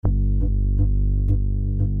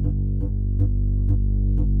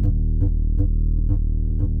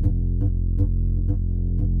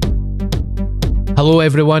Hello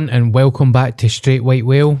everyone and welcome back to Straight White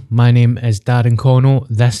Whale. My name is Darren Connell.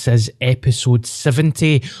 This is episode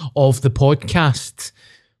 70 of the podcast.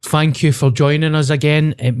 Thank you for joining us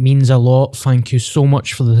again. It means a lot. Thank you so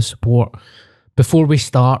much for the support. Before we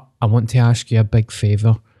start, I want to ask you a big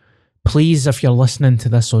favour. Please, if you're listening to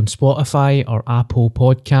this on Spotify or Apple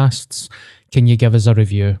Podcasts, can you give us a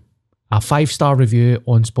review? A 5-star review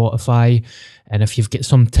on Spotify, and if you've got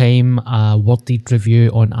some time, a worded review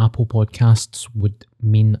on Apple Podcasts would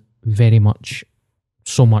mean very much,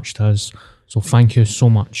 so much to us. So thank you so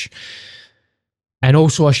much. And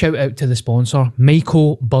also a shout out to the sponsor,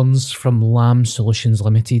 Michael Burns from Lamb Solutions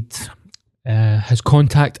Limited. His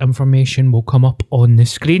contact information will come up on the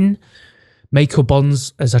screen. Michael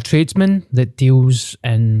Burns is a tradesman that deals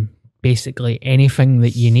in basically anything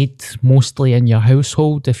that you need, mostly in your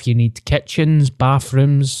household. If you need kitchens,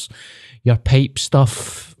 bathrooms, your pipe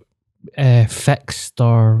stuff fixed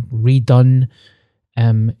or redone,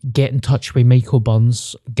 get in touch with Michael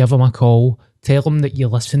Burns, give him a call, tell him that you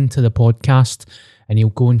listen to the podcast, and he'll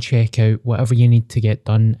go and check out whatever you need to get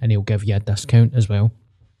done, and he'll give you a discount as well.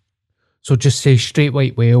 So just say Straight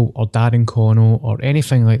White Whale or Darren Connell or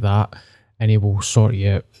anything like that, and he will sort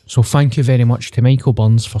you out. So thank you very much to Michael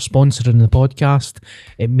Burns for sponsoring the podcast.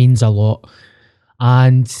 It means a lot.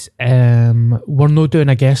 And we're not doing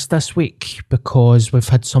a guest this week because we've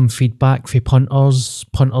had some feedback for punters.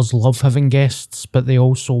 Punters love having guests, but they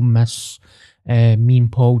also miss me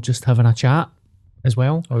and Paul just having a chat as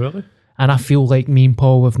well. Oh, really? And I feel like me and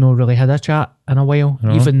Paul have not really had a chat in a while.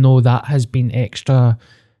 No. Even though that has been extra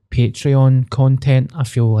Patreon content, I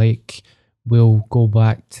feel like we'll go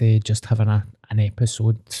back to just having an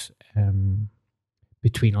episode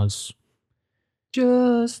between us.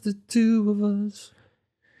 Just the two of us.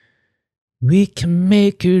 We can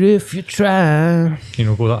make it if you try. Can you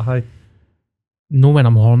not go that high? No, when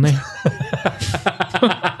I'm horny.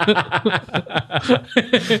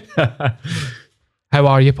 How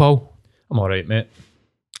are you, Paul? I'm alright, mate.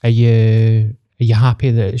 Are you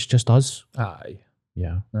happy that it's just us? Aye.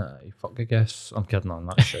 Yeah. Aye, fuck the guests. I'm kidding on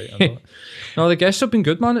that shit. No, the guests have been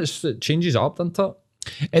good, man. It changes up, doesn't it?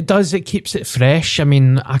 It does. It keeps it fresh. I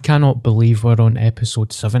mean, I cannot believe we're on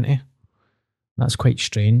episode 70. That's quite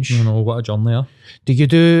strange. You know, what a journey there. Do you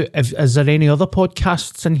do... Is there any other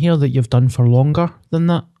podcasts in here that you've done for longer than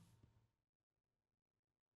that?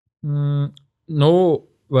 No.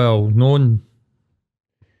 Well,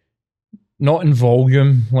 not in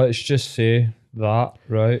volume. Let's just say that,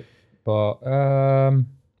 right? But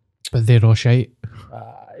they're all shite.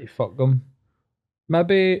 Aye, fuck them.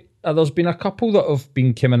 Maybe there's been a couple that have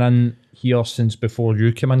been coming in here since before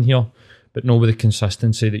you came in here, but not with the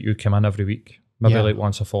consistency that you come in every week. Maybe like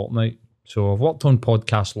once a fortnight. So I've worked on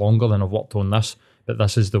podcasts longer than I've worked on this, but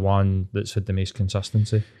this is the one that's had the most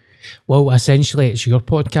consistency. Well, essentially, it's your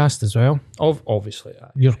podcast as well. Obviously.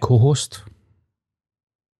 Aye. Your co-host.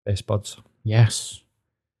 Best buds. Yes.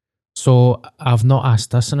 So I've not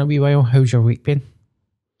asked this in a wee while. How's your week been?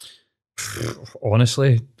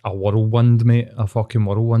 Honestly, a whirlwind, mate. A fucking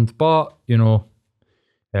whirlwind. But, you know,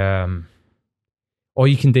 all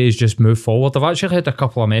you can do is just move forward. I've actually had a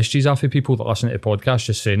couple of messages off of people that listen to the podcast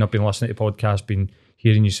just saying, I've been listening to the podcast, been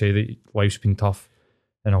hearing you say that life's been tough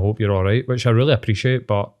and I hope you're all right, which I really appreciate.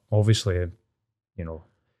 But obviously, you know,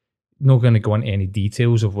 not going to go into any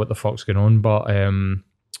details of what the fuck's going on, but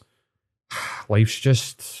life's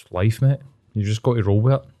just life, mate. You just got to roll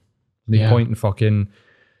with it. No point in fucking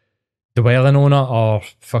dwelling on it or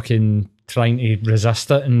fucking trying to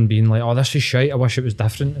resist it and being like, oh, this is shite, I wish it was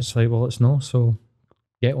different. It's like, well, it's not, so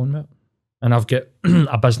get on with it. And I've got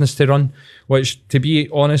a business to run, which, to be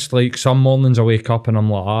honest, like some mornings I wake up and I'm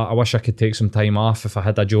like, I wish I could take some time off. If I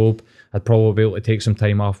had a job, I'd probably be able to take some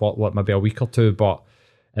time off, like maybe a week or two, but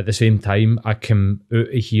at the same time, I come out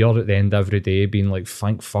of here at the end of every day being like,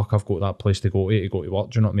 thank fuck I've got that place to go to work,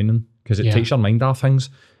 do you know what I mean? Because it takes your mind off things.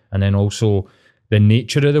 And then also the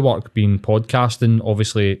nature of the work being podcasting,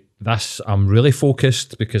 obviously this, I'm really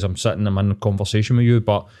focused because I'm in a conversation with you,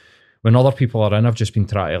 but when other people are in, I've just been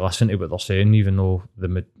trying to listen to what they're saying, even though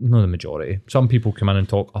not the majority. Some people come in and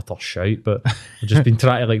talk utter shite, but I've just been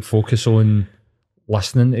trying to like focus on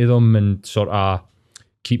listening to them and sort of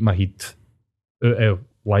keep my head out of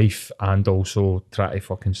life and also try to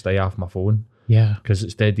fucking stay off my phone. Yeah. Because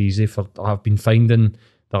it's dead easy I've been finding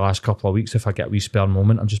the last couple of weeks, if I get a wee spare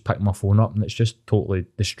moment, I'm just picking my phone up and it's just totally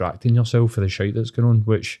distracting yourself for the shite that's going on,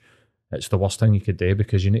 which it's the worst thing you could do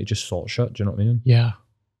because you need to just sort shit, do you know what I mean? Yeah.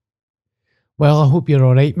 Well, I hope you're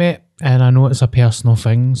alright, mate. And I know it's a personal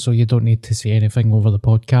thing, so you don't need to say anything over the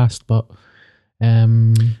podcast, but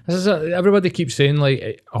this is everybody keeps saying,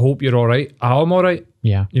 like, I hope you're alright. I'm alright.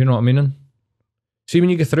 Yeah. You know what I mean? See, when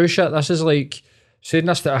you go through shit, this is like, saying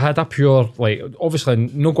this, that I had a pure, like, obviously,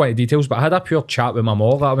 no going into details, but I had a pure chat with my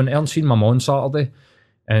mom. That I went and seen my mom on Saturday,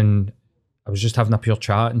 and I was just having a pure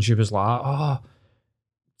chat, and she was like, oh,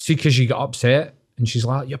 see, because you got upset, and she's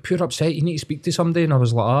like, you're pure upset, you need to speak to somebody. And I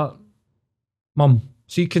was like, Mum,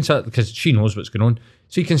 see, consider, because she knows what's going on,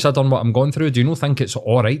 see, considering what I'm going through, do you not think it's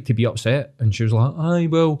all right to be upset? And she was like, aye,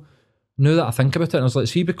 well, now that I think about it, and I was like,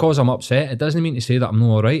 see, because I'm upset, it doesn't mean to say that I'm not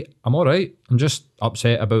all right. I'm all right. I'm just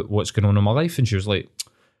upset about what's going on in my life. And she was like,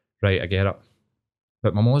 right, I get it.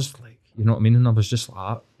 But my mum was like, you know what I mean? And I was just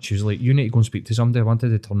like, she was like, you need to go and speak to somebody. I wanted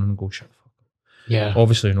to turn and go, shit, fuck. Yeah.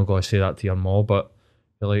 Obviously, you're not going to say that to your mom, but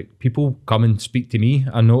you're like, people come and speak to me.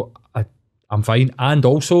 I know I'm fine. And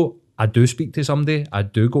also, I do speak to somebody. I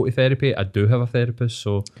do go to therapy. I do have a therapist.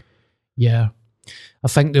 So, yeah. I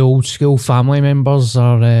think the old school family members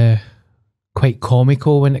are quite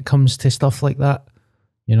comical when it comes to stuff like that.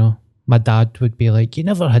 You know, my dad would be like, you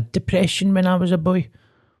never had depression when I was a boy.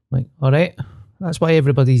 I'm like, all right, that's why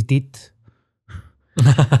everybody's dead.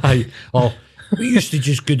 Oh, we used to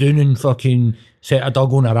just go down and fucking set a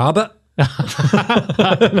dog on a rabbit.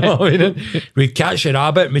 No, I mean, we'd catch a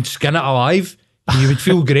rabbit and we'd skin it alive. You would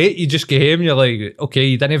feel great. You just get home, you're like, okay,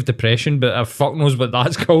 you didn't have depression, but fuck knows what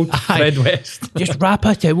that's called. Fred West. Just wrap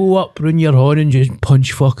a towel up, run your horn, and just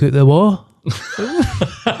punch fuck out the wall.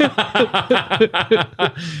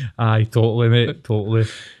 Aye, totally, mate, totally.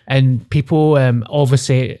 And people,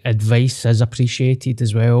 obviously, advice is appreciated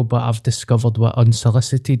as well, but I've discovered what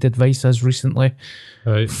unsolicited advice is recently.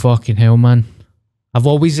 Right. Fucking hell, man. I've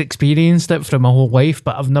always experienced it through my whole life,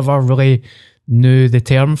 but I've never really knew the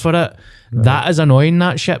term for it. Right. That is annoying,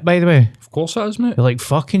 that shit, by the way. Of course it is, mate. You're like,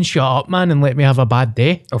 fucking shut up, man, and let me have a bad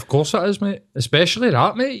day. Of course it is, mate. Especially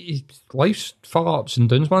that, mate. Life's full of ups and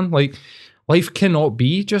downs, man. Like, life cannot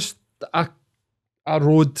be just a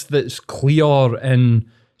road that's clear and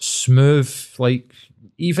smooth. Like,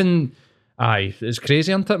 even, aye, it's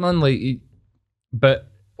crazy, isn't it, man? Like, but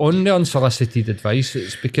on the unsolicited advice,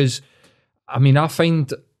 it's because, I mean, I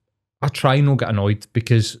find I try not get annoyed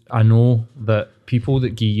because I know that people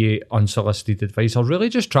that give you unsolicited advice are really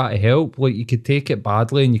just trying to help. Like, you could take it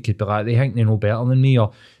badly and you could be like, they think they know better than me,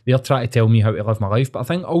 or they're trying to tell me how to live my life. But I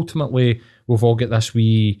think ultimately we've all got this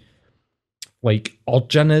wee, like,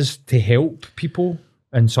 urging us to help people.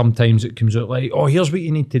 And sometimes it comes out like, oh, here's what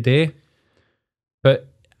you need to do. But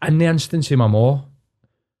in the instance of my mom,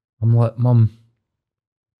 I'm like, Mum,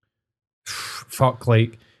 fuck,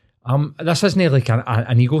 like, this isn't like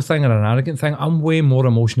an ego thing or an arrogant thing. I'm way more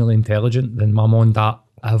emotionally intelligent than my mom and dad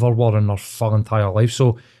ever were in their full entire life.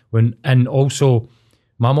 So and also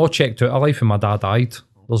my mom checked out her life and my dad died.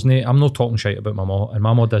 I'm not talking shit about my mom, and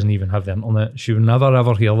my mom doesn't even have the internet. She would never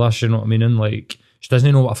ever hear this, you know what I mean? And like, she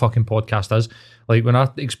doesn't know what a fucking podcast is. Like, when I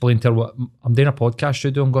explained to her what I'm doing, a podcast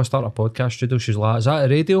studio, I'm going to start a podcast studio, she's like, is that a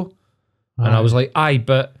radio? Aye. And I was like, aye,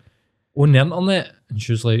 but on the internet. And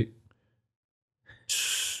she was like,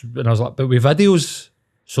 and I was like, but with videos,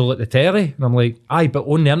 so like the telly. And I'm like, aye, but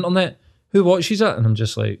on the internet, who watches it? And I'm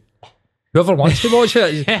just like, whoever wants to watch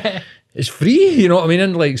it, it's free, you know what I mean?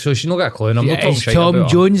 And like, so she's not got a clue, and I'm not talking shit about Tom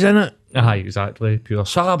Jones in it. Aye, exactly, pure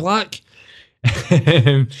Sarah Black.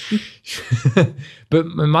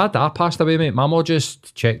 But when my dad passed away, mate, my mum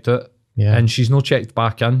just checked it, and she's not checked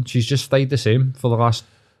back in. She's just stayed the same for the last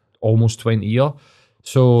almost 20 years.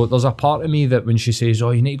 So there's a part of me that when she says, oh,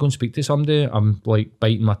 you need to go and speak to somebody, I'm like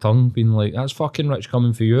biting my tongue, being like, that's fucking rich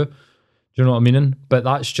coming for you. Do you know what I mean? But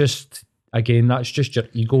that's just, again, that's just your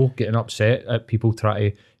ego getting upset at people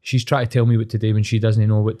she's trying to tell me what to do when she doesn't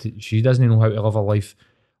know she doesn't know how to live her life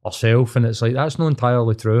herself. And it's like, that's not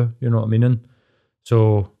entirely true. You know what I mean?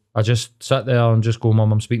 So I just sit there and just go,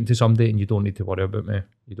 Mum, I'm speaking to somebody and you don't need to worry about me.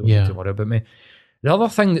 You don't need to worry about me. The other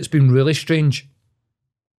thing that's been really strange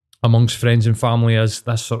amongst friends and family is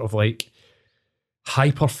this sort of like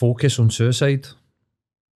hyper focus on suicide,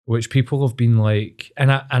 which people have been like,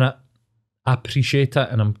 and I appreciate it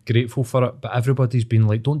and I'm grateful for it, but everybody's been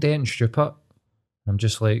like, don't do anything stupid. I'm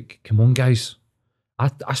just like, come on, guys.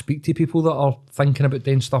 I speak to people that are thinking about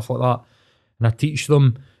doing stuff like that, and I teach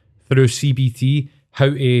them through CBT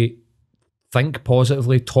how to think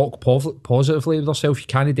positively, talk positively with themselves. You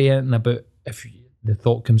can't do anything about if the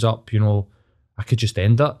thought comes up, you know, I could just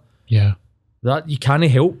end it. Yeah. That you can't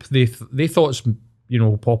help. They thoughts, you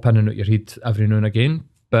know, pop in and out your head every now and again.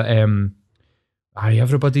 But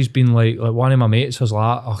everybody's been like one of my mates was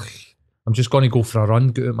like, I'm just going to go for a run,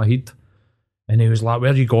 get out my head. And he was like,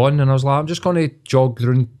 where are you going? And I was like, I'm just going to jog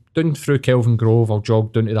down through Kelvin Grove. I'll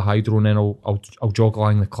jog down to the Hydro, and then I'll jog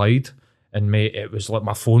along the Clyde. And mate, it was like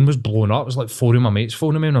my phone was blowing up. It was like 4 of my mates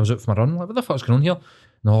phoning me when I was out for my run. Like, what the fuck's going on here?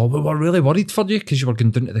 No, we were really worried for you because you were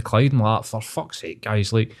going down to the Clyde and like, for fuck's sake,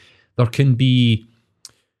 guys, like, there can be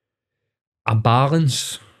a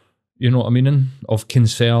balance, you know what I mean, of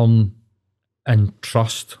concern and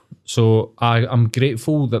trust. So I'm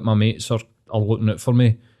grateful that my mates are looking out for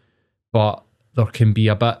me, but there can be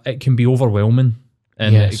it can be overwhelming,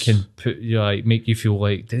 and Yes. it can put you like make you feel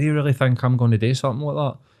like, did he really think I'm going to do something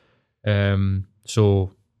like that?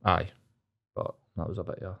 So aye, but that was a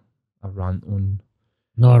bit of a rant on.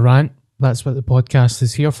 No, a rant. That's what the podcast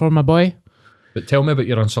is here for, my boy. But tell me about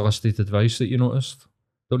your unsolicited advice that you noticed.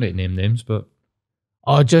 Don't need to name names, but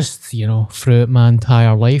Or just, you know, throughout my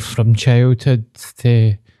entire life, from childhood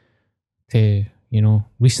to you know,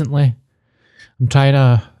 recently. I'm trying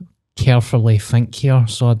to carefully think here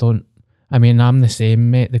so I don't... I mean, I'm the same,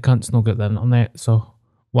 mate. The cunt's not got the internet, so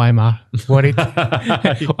why am I worried?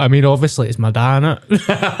 I mean, obviously it's my dad,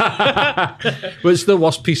 innit? What's the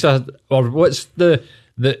worst piece of... Or what's the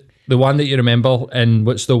one that you remember, and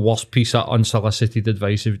what's the worst piece of unsolicited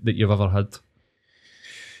advice that you've ever had?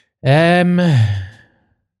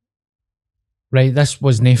 Right, this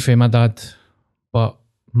wasn't for my dad, but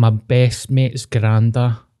my best mate's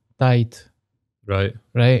granda died. Right.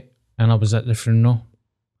 And I was at the funeral,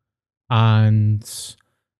 and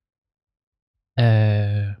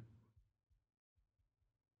I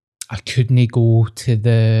couldn't go to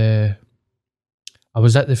the... I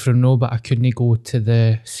was at the funeral, but I couldn't go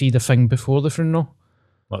to see the thing before the funeral.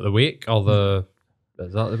 Like the wake or the...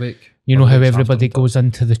 Is that the wake? You know Or how the everybody after? goes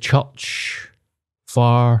into the church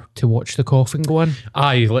to watch the coffin go in?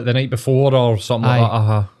 Aye, like the night before or something like that.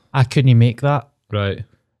 Uh-huh. I couldn't make that. Right.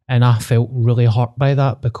 And I felt really hurt by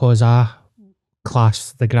that because I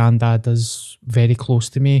class the granddad as very close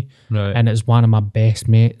to me. Right. And it's one of my best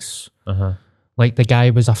mates. Uh-huh. Like, the guy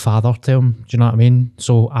was a father to him. Do you know what I mean?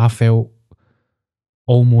 So I felt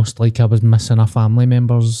almost like I was missing a family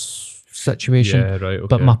member's situation. Yeah, right, okay.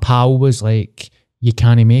 But my pal was like, you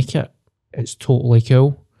can't make it. It's totally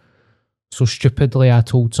cool. So stupidly, I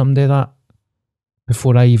told somebody that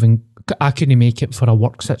before I couldn't make it for a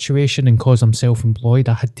work situation, and because I'm self-employed,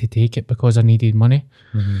 I had to take it because I needed money.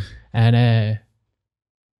 Mm-hmm. And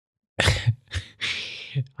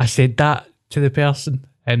I said that to the person,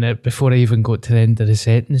 and before I even got to the end of the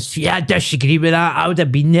sentence, yeah, I disagree with that. I would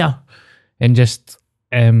have been there, and just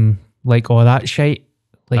like all that shit.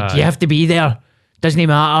 Like, you have to be there. Doesn't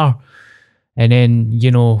matter. And then,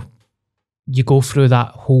 you know, you go through that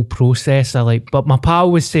whole process. But my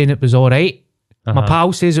pal was saying it was all right. My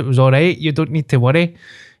pal says it was all right. You don't need to worry.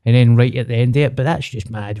 And then right at the end of it, but that's just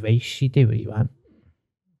my advice. You do what you want.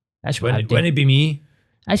 That's what I do. Wouldn't it be me?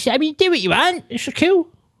 I mean, do what you want. It's cool.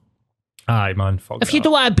 Aye, man, fuck If you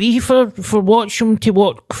don't want to be for watching to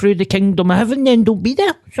walk through the kingdom of heaven, then don't be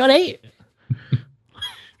there. It's all right.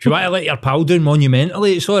 If you want to let your pal down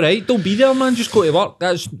monumentally, it's all right. Don't be there, man. Just go to work.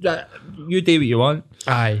 You do what you want.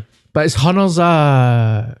 Aye. But it's hunters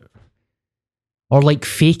or like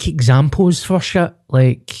fake examples for shit.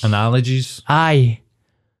 Like Analogies. aye.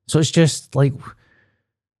 So it's just like,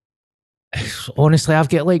 honestly, I've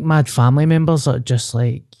got like mad family members that are just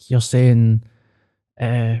like, you're saying,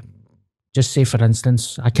 just say for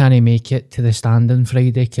instance, I can't make it to the stand-in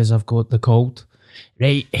Friday because I've got the cold.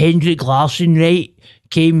 Right, Hendrik Larsson, right,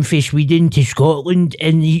 came from Sweden to Scotland,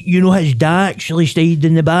 and you know his dad actually stayed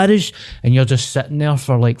in the barras, and you're just sitting there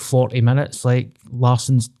for like 40 minutes, like,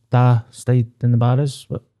 Larsson's dad stayed in the barras.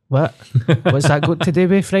 What? What's that got to do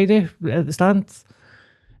with Friday at the stand?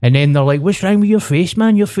 And then they're like, what's wrong with your face,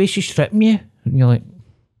 man? Your face is stripping you. And you're like,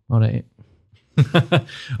 all right.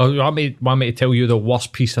 Oh, you want me to tell you the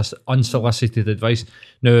worst piece of unsolicited advice?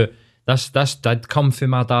 Now, this did come from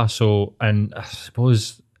my dad, so, and I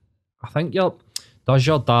suppose, does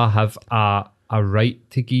your dad have a right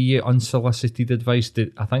to give you unsolicited advice?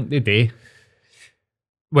 I think they do.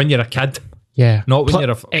 When you're a kid. Yeah. Not when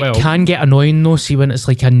you're It can get annoying though, see, when it's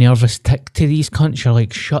like a nervous tick to these cunts, you're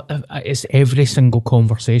like, it's every single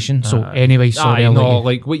conversation. So anyway, sorry.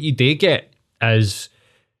 Like what you do get is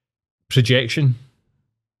projection,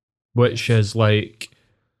 which is like,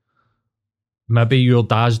 maybe your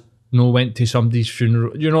dad's went to somebody's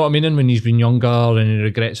funeral, you know what I mean? And when he's been younger and he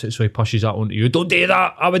regrets it, so he pushes that onto you. Don't do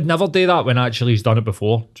that. I would never do that, when actually he's done it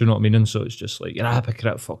before. Do you know what I mean? And so it's just like, you're a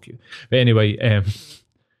hypocrite, fuck you. But anyway,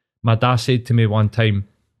 my dad said to me one time,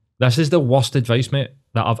 this is the worst advice, mate,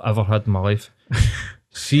 that I've ever had in my life.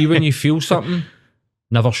 See, when you feel something,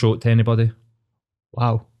 never show it to anybody.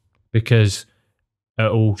 Wow. Because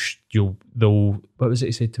they'll, what was it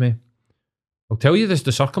he said to me? I'll tell you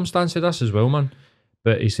the circumstance of this as well, man.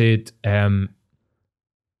 But he said,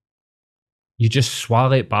 you just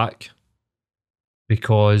swallow it back,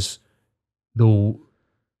 because they'll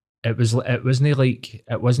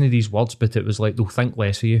it wasn't these words, but it was like they'll think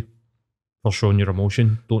less of you for showing your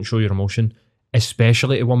emotion. Don't show your emotion,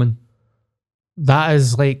 especially to women. That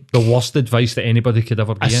is like the worst advice that anybody could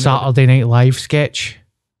ever a give. Saturday Night Live sketch.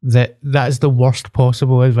 That is the worst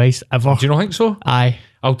possible advice ever. Do you not think so? Aye.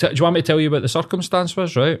 Do you want me to tell you what the circumstance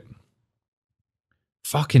was, right?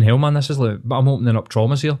 Fucking hell, man, this is like, I'm opening up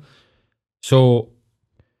traumas here. So,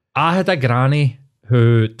 I had a granny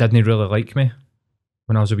who didn't really like me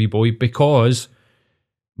when I was a wee boy because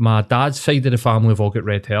my dad's side of the family have all got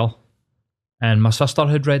red hair. And my sister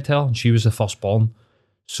had red hair and she was the firstborn.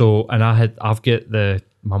 So, and I've got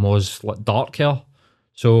my mom's like dark hair.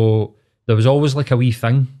 So, there was always like a wee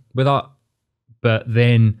thing with that. But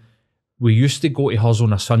then we used to go to hers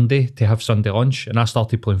on a Sunday to have Sunday lunch and I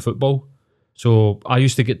started playing football. So I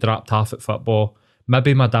used to get dropped half at football.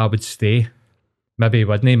 Maybe my dad would stay. Maybe he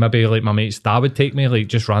wouldn't. Maybe like my mate's dad would take me, like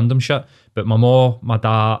just random shit. But my mom, my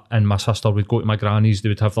dad and my sister would go to my granny's. They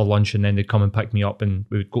would have their lunch and then they'd come and pick me up and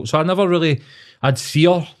we would go. So I never really, I'd see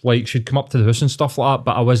her, like she'd come up to the house and stuff like that.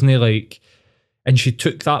 But I wasn't like, and she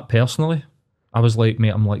took that personally. I was like,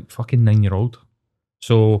 mate, I'm like fucking 9-year-old.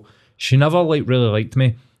 So she never like really liked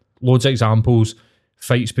me. Loads of examples.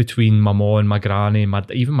 Fights between my mom and my granny,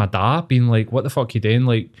 even my dad being like, what the fuck you doing?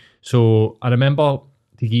 Like, so I remember,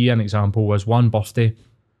 to give you an example, was one birthday.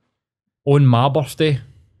 On my birthday,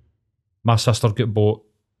 my sister got bought.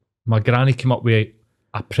 My granny came up with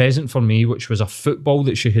a present for me, which was a football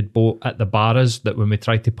that she had bought at the bars that when we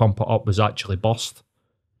tried to pump it up was actually burst.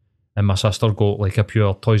 And my sister got like a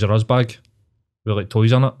pure Toys R Us bag with like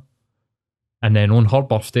toys in it. And then on her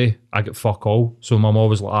birthday, I got fuck all. So my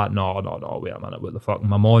mom was like, no, wait a minute, what the fuck?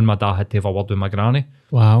 My mom and my dad had to have a word with my granny.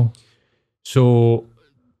 Wow. So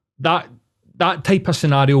that type of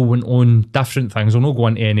scenario went on different things. I'll not go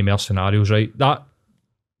into any more scenarios, right? That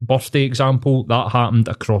birthday example, that happened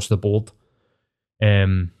across the board.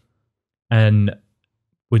 And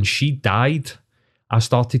when she died, I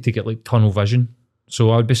started to get like tunnel vision.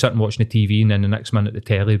 So I'd be sitting watching the TV and then the next minute the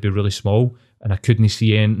telly would be really small and I couldn't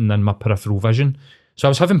see anything in my peripheral vision. So I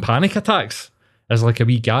was having panic attacks as like a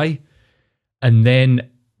wee guy. And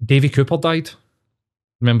then Davy Cooper died.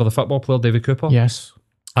 Remember the football player Davy Cooper? Yes.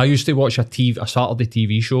 I used to watch a Saturday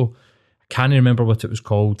TV show. I can't remember what it was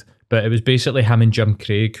called, but it was basically him and Jim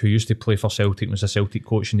Craig, who used to play for Celtic and was a Celtic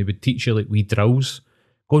coach, and they would teach you like wee drills.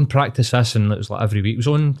 Go and practice this, and it was like every week. It was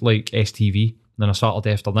on like STV, then a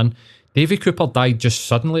Saturday afternoon. Davy Cooper died just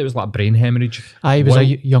suddenly. It was like a brain hemorrhage. He was a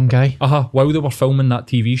young guy. While they were filming that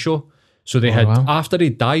TV show. So they after he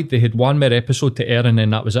died, they had one more episode to air and then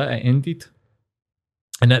that was it. It ended.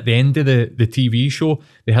 And at the end of the TV show,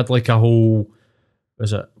 they had like a whole,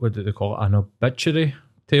 what did they call it? An obituary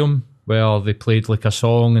to him, where they played like a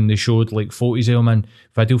song and they showed like photos of him and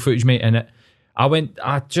video footage, mate. And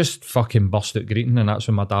I just fucking burst out greeting, and that's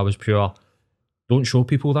when my dad was pure, don't show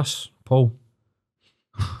people this, Paul.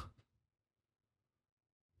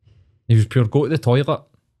 He was pure, go to the toilet.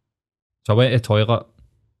 So I went to the toilet,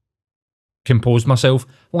 composed myself.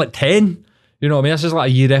 I'm like 10, you know what I mean? This is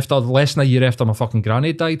like less than a year after my fucking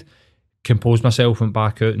granny died. Composed myself, went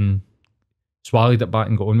back out and swallowed it back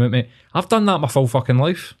and got on with it. I've done that my full fucking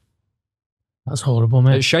life. That's horrible,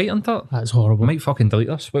 mate. It's shite, isn't it? That's horrible. I might fucking delete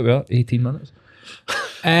this. Wait, we are 18 minutes.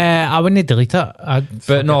 I wouldn't delete it.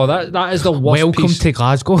 But no, that is the worst Welcome piece. to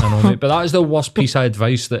Glasgow. I know, mate, but that is the worst piece of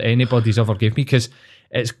advice that anybody's ever gave me, because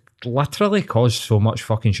it's literally caused so much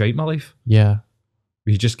fucking shite in my life. Yeah.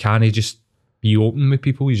 You just can't just be open with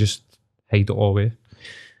people. You just hide it all away.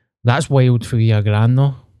 That's wild for your gran,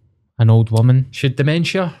 though. An old woman. She had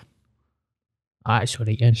dementia.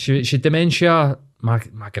 Sorry, again. She had dementia. My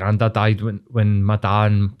granddad died when my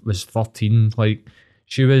dad was 13. Like,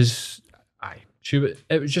 it was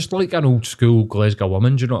just like an old school Glasgow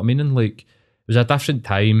woman, do you know what I mean? And like, it was a different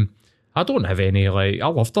time. I don't have any, like, I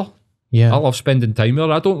loved her. Yeah. I love spending time with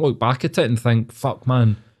her. I don't look back at it and think, fuck,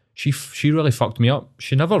 man, she really fucked me up.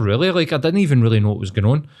 She never really, like, I didn't even really know what was going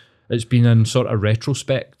on. It's been in sort of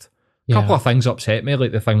retrospect. A couple of things upset me,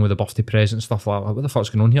 like the thing with the birthday present, stuff like that. What the fuck's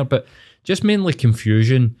going on here? But just mainly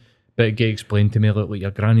confusion. But it get explained to me, like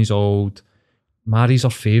your granny's old, Mary's her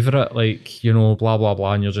favourite, like, you know, blah, blah,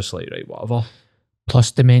 blah. And you're just like, right, whatever.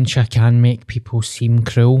 Plus, dementia can make people seem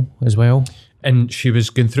cruel as well. And she was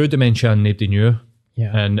going through dementia and nobody knew.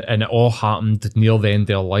 Yeah. And it all happened near the end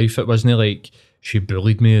of her life. It wasn't like she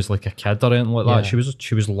bullied me as like a kid or anything like that.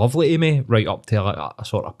 She was lovely to me right up to like a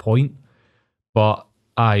sort of point. But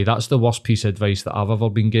aye, that's the worst piece of advice that I've ever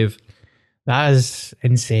been give. That is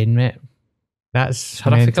insane, mate. That's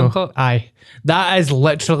horrific. Aye. That is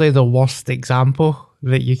literally the worst example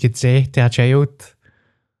that you could say to a child.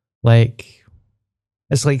 Like,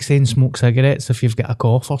 It's like saying smoke cigarettes if you've got a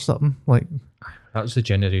cough or something. Like, that's the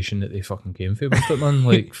generation that they fucking came from, wasn't it, man?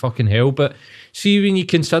 Like, fucking hell. But see, when you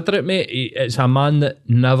consider it, mate, it's a man that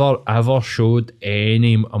never, ever showed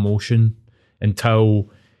any emotion until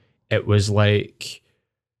it was like,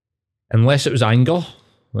 unless it was anger,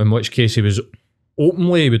 in which case he would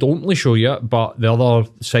openly show you it. But the other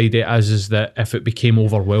side it is that if it became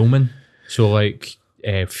overwhelming, so like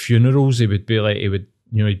funerals, he would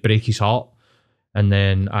he'd break his heart, and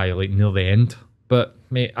then like near the end. But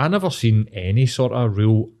mate, I never seen any sort of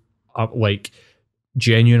real like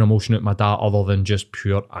genuine emotion at my dad other than just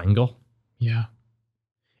pure anger. Yeah.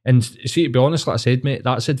 And see, to be honest, like I said, mate,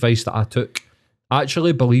 that's advice that I took. I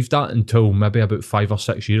actually believed that until maybe about 5 or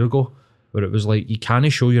 6 years ago, where it was like, you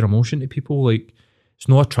can't show your emotion to people. Like, it's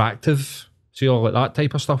not attractive. See, all like that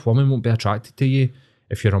type of stuff. Women won't be attracted to you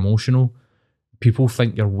if you're emotional. People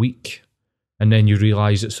think you're weak. And then you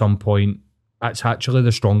realise at some point, that's actually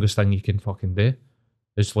the strongest thing you can fucking do.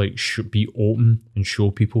 Is like, be open and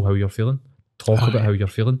show people how you're feeling. Talk about how you're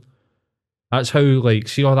feeling. That's how, like,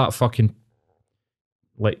 see all that fucking,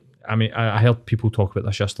 like, I mean, I heard people talk about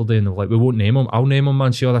this yesterday and they're like, we won't name him. I'll name him,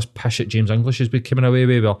 man. See all this piss that James English has been coming away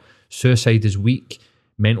with, where suicide is weak,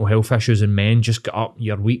 mental health issues in men just get up,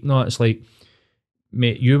 you're weak now. It's like,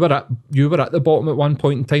 mate, you were at the bottom at one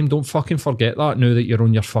point in time. Don't fucking forget that now that you're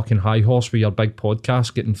on your fucking high horse with your big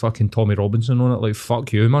podcast getting fucking Tommy Robinson on it. Like,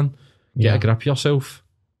 fuck you, man. Get a grip of yourself.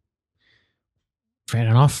 Fair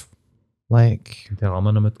enough. Like, tell I'm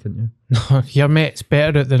in a mid, couldn't you? No, your mate's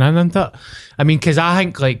better at than in, isn't it? I mean, because I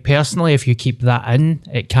think, like, personally, if you keep that in,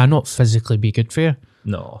 it cannot physically be good for you.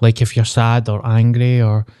 No. Like, if you're sad or angry,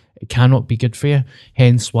 or it cannot be good for you.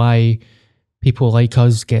 Hence why people like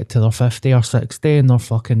us get to their 50 or 60 and their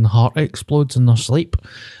fucking heart explodes in their sleep.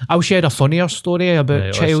 I'll share a funnier story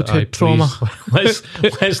about childhood trauma. Let's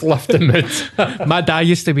lift the mood. My dad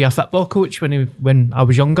used to be a football coach when I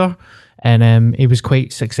was younger. And he was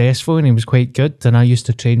quite successful and he was quite good. And I used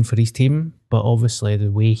to train for his team. But obviously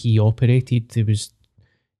the way he operated,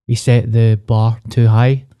 he set the bar too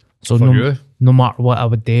high. So no matter what I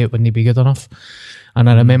would do, it wouldn't be good enough. And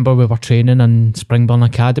I remember we were training in Springburn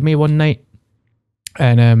Academy one night.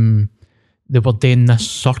 And they were doing this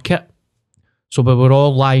circuit. So we were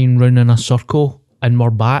all lying round in a circle in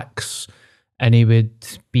our backs. And he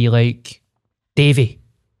would be like, Davy,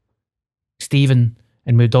 Stephen.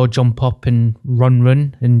 And we'd all jump up and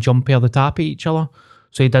run and jump over the top at each other.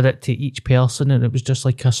 So he did it to each person and it was just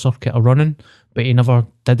like a circuit of running. But he never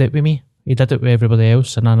did it with me. He did it with everybody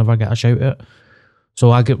else and I never got a shout out. So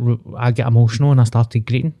I get emotional and I started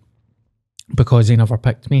greeting because he never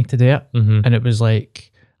picked me to do it. Mm-hmm. And it was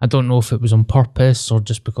like, I don't know if it was on purpose or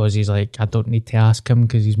just because he's like, I don't need to ask him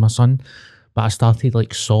because he's my son. But I started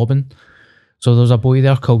like sobbing. So there was a boy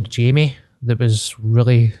there called Jamie that was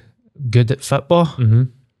really good at football. Mm-hmm.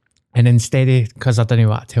 And instead of, because I didn't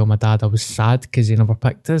want to tell my dad I was sad because he never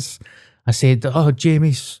picked us, I said, oh,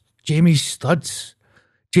 Jamie's studs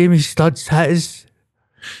hit us.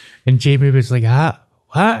 And Jamie was like,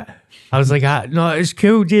 what? I was like, no, it's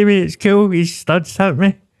cool, Jamie, it's cool, his studs hit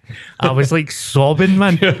me. I was like sobbing,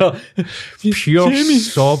 man. Pure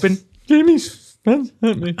sobbing. Jamie's studs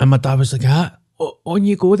hit me. And my dad was like, on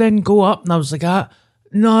you go then, go up. And I was like,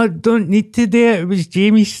 no, I don't need to do it. It was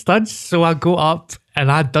Jamie's studs. So I go up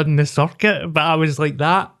and I'd done the circuit, but I was like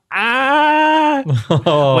that.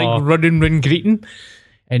 Like running, greeting.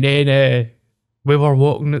 And then we were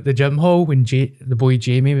walking at the gym hall when the boy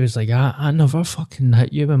Jamie was like, I never fucking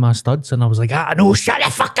hit you with my studs. And I was like, no, shut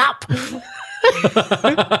the fuck up.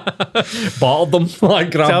 Battered them. I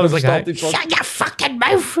grabbed so I was them, like, shut your fucking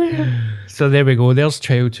mouth. So there we go. There's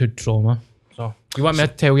childhood trauma. So you want me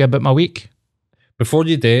to tell you about my week? Before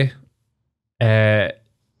you do,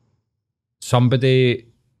 somebody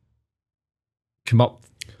came up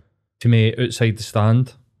to me outside the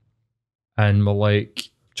stand and were like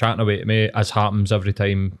chatting away to me, as happens every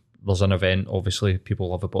time there's an event. Obviously, people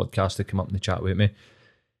love a podcast, they come up and they chat with me.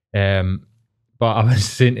 But I was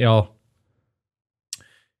saying to her,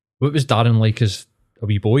 what was Darren like as a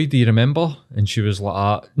wee boy? Do you remember? And she was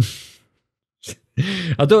like,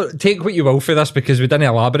 I don't take what you will for this because we didn't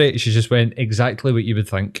elaborate. She just went exactly what you would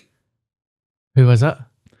think. Who was it?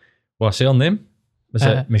 Well, I say her name. Was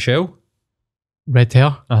it Michelle? Red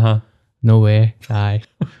hair? Uh-huh. No way. Aye.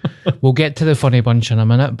 We'll get to the Funny Bunch in a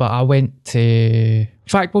minute, but I went to... In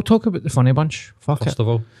fact, we'll talk about the Funny Bunch. First of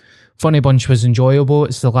all. Funny Bunch was enjoyable.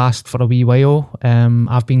 It's the last for a wee while.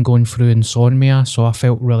 I've been going through insomnia, so I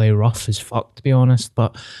felt really rough as fuck, to be honest,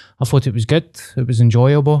 but I thought it was good. It was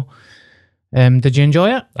enjoyable. Did you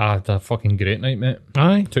enjoy it? I had a fucking great night, mate.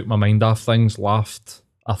 Aye. Took my mind off things, laughed.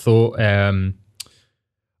 I thought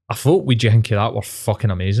I thought We Drink of That were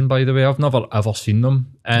fucking amazing, by the way. I've never ever seen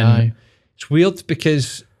them. And Aye. it's weird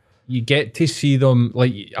because you get to see them,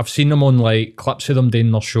 like, I've seen them on like clips of them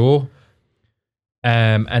doing their show.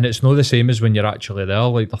 And it's not the same as when you're actually there.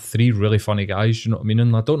 Like, they're three really funny guys, you know what I mean?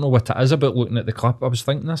 And I don't know what it is about looking at the clip. I was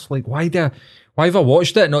thinking this, like, why have I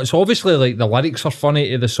watched it? No, it's obviously like the lyrics are funny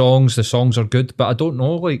to the songs are good, but I don't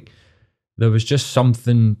know, like, there was just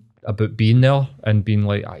something about being there and being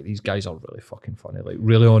like, these guys are really fucking funny, like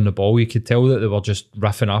really on the ball. You could tell that they were just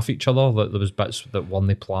riffing off each other, that there was bits that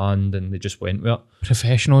weren't planned and they just went with it.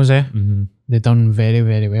 Professionals, eh? Mm-hmm. They done very,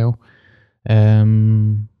 very well.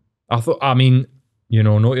 You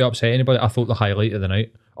know, not to upset anybody, I thought the highlight of the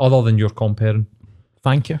night, other than your comparing,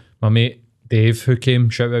 Thank you. my mate Dave, who came,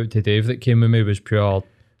 shout out to Dave that came with me, was pure,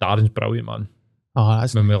 Darren's brilliant, man. Oh,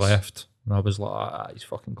 that's When we left, and I was like, he's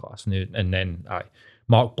fucking class. And then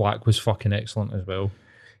Mark Black was fucking excellent as well.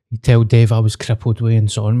 You tell Dave I was crippled with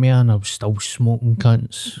insomnia and I was still smoking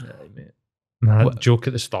cunts. Yeah, mate. That joke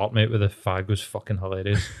at the start, mate, with the fag was fucking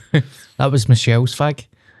hilarious. That was Michelle's fag.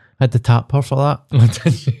 I had to tap her for that.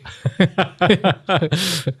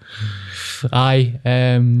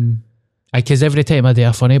 Because every time I do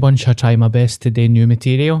a funny bunch, I try my best to do new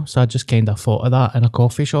material. So I just kind of thought of that in a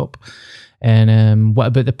coffee shop. And what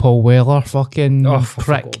about the Paul Weller fucking I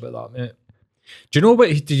prick? forgot about that, mate. Do you know what?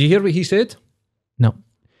 Did you hear what he said? No.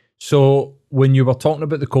 So when you were talking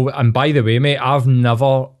about the COVID, and by the way, mate, I'm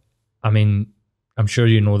sure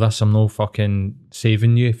you know this, I'm no fucking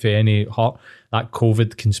saving you for any heart. That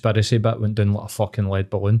COVID conspiracy bit went down like a fucking lead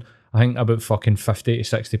balloon. I think about fucking 50 to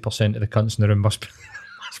 60% of the cunts in the room must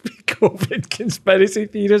be COVID conspiracy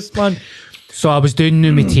theorists, man. So I was doing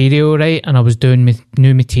new material, right? And I was doing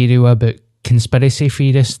new material about conspiracy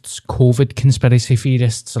theorists, COVID conspiracy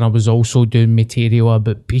theorists, and I was also doing material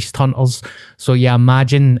about beast hunters. So yeah,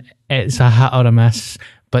 imagine it's a hit or a miss.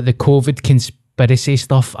 But the COVID conspiracy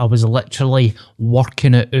stuff, I was literally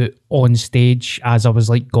working it out on stage as I was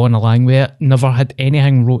like going along with it. Never had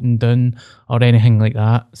anything written down or anything like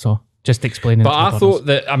that. So just explaining. But I thought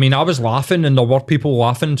that, I was laughing and there were people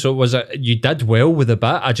laughing, so you did well with the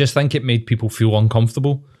bit. I just think it made people feel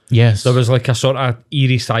uncomfortable. Yes. There was like a sort of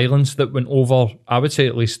eerie silence that went over, I would say,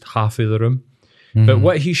 at least half of the room. Mm-hmm. But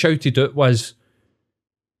what he shouted out was,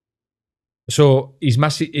 so he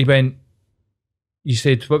went, you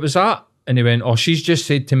said, what was that? And he went, she's just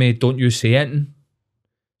said to me, don't you say anything.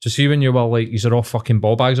 So see when you were like, these are all fucking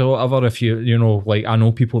ball bags or whatever, if you know, like I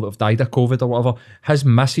know people that have died of COVID or whatever, his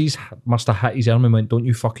missus must have hit his arm and went, don't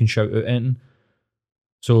you fucking shout out anything.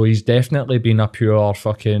 So he's definitely been a pure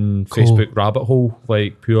fucking cool Facebook rabbit hole,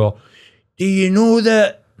 like pure, do you know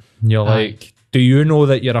that? And you're like, do you know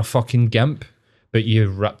that you're a fucking gimp? But you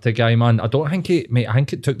ripped a guy, man. I think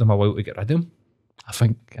it took them a while to get rid of him. I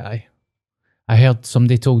think, I heard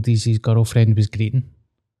somebody told his girlfriend was greeting.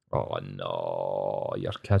 Oh no,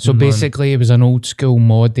 you're kidding. So basically, it was an old school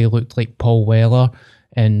mod. They looked like Paul Weller,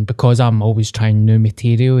 and because I'm always trying new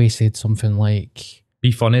material, he said something like,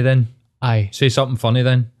 "Be funny then." Aye. Say something funny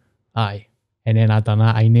then. Aye. And then I done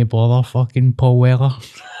that. I ain't bother fucking Paul Weller,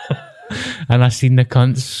 and I seen the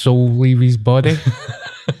cunt's soul leave his body.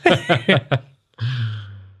 But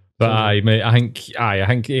aye, mate. I think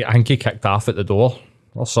he kicked off at the door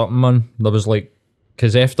or something, man. There was like.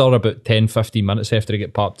 Because after about 10-15 minutes after he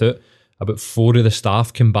get popped out, about 4 of the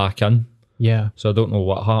staff came back in. Yeah. So I don't know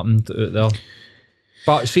what happened out there.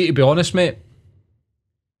 But see, to be honest, mate,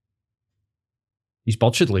 his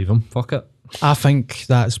bird should leave him. Fuck it. I think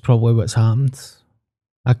that's probably what's happened.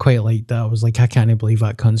 I quite liked that. I was like, I can't believe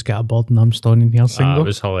that cunt's got a bird and I'm standing here single. It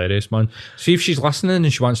was hilarious, man. See if she's listening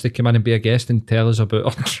and she wants to come in and be a guest and tell us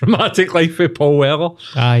about her dramatic life with Paul Weller.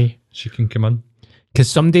 Aye. She can come in. Because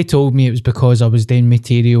somebody told me it was because I was doing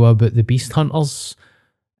material about the beast hunters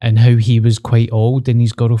and how he was quite old and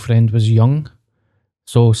his girlfriend was young.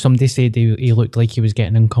 So somebody said he looked like he was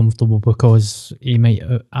getting uncomfortable because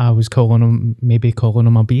I was calling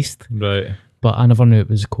him a beast. Right. But I never knew it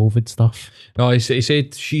was COVID stuff. No, she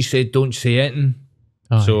said, don't say anything.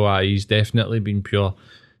 Aye. So he's definitely been pure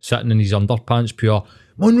sitting in his underpants, pure,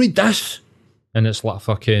 "Mon, read this." And it's like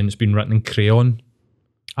it's been written in crayon.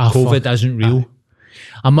 COVID isn't real.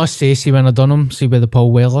 I must say, see when I done him, see with the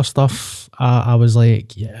Paul Weller stuff, I was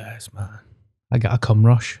like, yes, man. I got a cum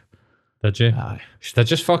rush. Did you? Aye. Should I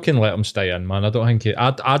just fucking let him stay in, man? I don't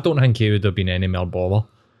think he would have been any more bother.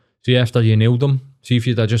 See, after you nailed him, see if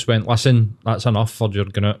you'd have just went, listen, that's enough for your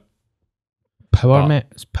gonna. Power, mate.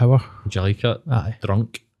 It's power. Would you like it? Aye.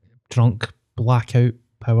 Drunk, blackout,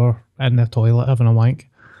 power, in the toilet, having a wank.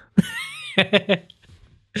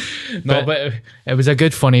 No, but it was a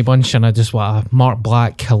good funny bunch, and I just want Mark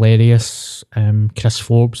Black, hilarious, Chris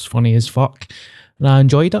Forbes, funny as fuck, and I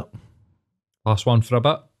enjoyed it. Last one for a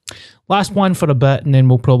bit. Last one for a bit, and then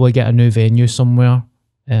we'll probably get a new venue somewhere.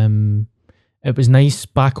 It was nice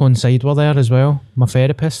back on side were there as well, my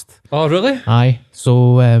therapist. Oh, really? Aye.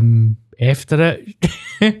 So after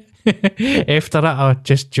it I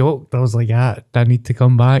just joked. I was like, I need to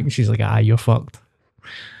come back, and she's like, you're fucked.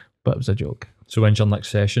 But it was a joke. So when's your next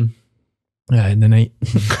session? In the night.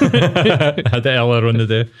 I had it earlier on the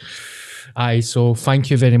day. Aye, so thank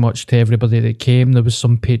you very much to everybody that came. There was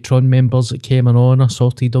some Patreon members that came on. I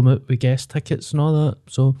sorted them out with guest tickets and all that.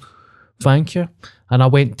 So thank you. And I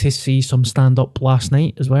went to see some stand-up last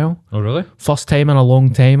night as well. Oh, really? First time in a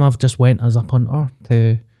long time I've just went as a punter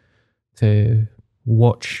to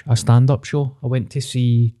watch a stand-up show. I went to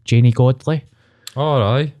see Janie Godley. All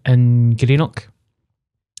right. In Greenock.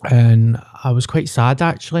 And I was quite sad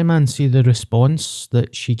actually, man, see the response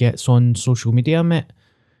that she gets on social media, mate.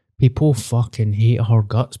 People fucking hate her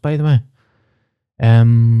guts, by the way. I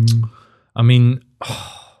mean,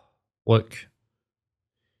 look,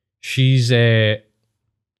 she's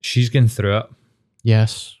going through it.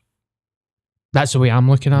 Yes. That's the way I'm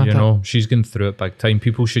looking at it. You know, she's going through it big time.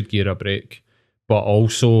 People should give her a break. But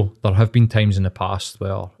also, there have been times in the past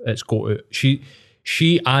where it's got to...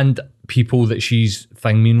 She and people that she's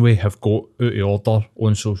thinging with have got out of order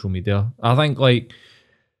on social media. I think, like...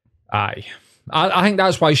 I think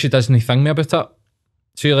that's why she doesn't thing me about it.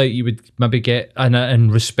 So, like, you would maybe get...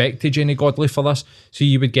 And respect to Janie Godley for this. So,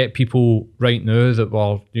 you would get people right now that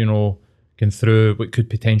were, you know... going through what could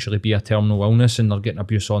potentially be a terminal illness and they're getting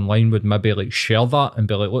abuse online would maybe like share that and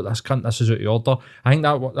be like, look, this is out of order. I think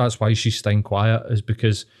that's why she's staying quiet, is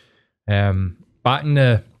because back in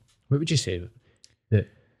the, what would you say,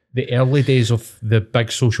 the early days of the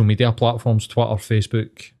big social media platforms, Twitter,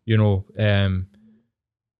 Facebook, you know,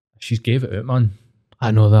 she's gave it out, man.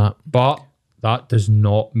 I know that. But that does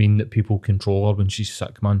not mean that people control her when she's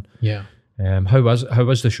sick, man. Yeah. How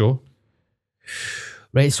was the show?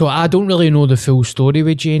 Right, so I don't really know the full story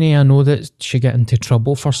with Janie. I know that she got into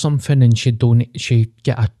trouble for something and she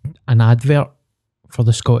get an advert for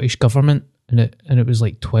the Scottish government and it was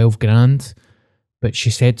like 12 grand, but she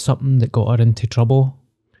said something that got her into trouble.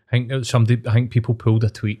 I think people pulled a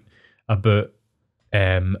tweet about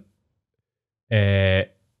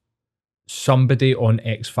somebody on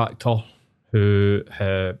X Factor who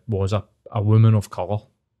was a woman of colour.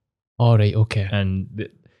 All right, okay. And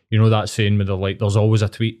you know that saying where they're like, there's always a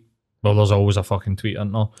tweet. Well, there's always a fucking tweet,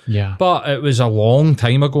 isn't there? Yeah. But it was a long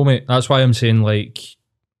time ago, mate. That's why I'm saying, like,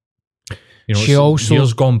 you know, she also,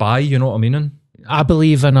 years gone by, you know what I mean? I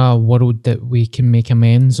believe in a world that we can make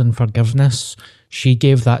amends and forgiveness. She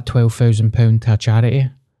gave that £12,000 to a charity.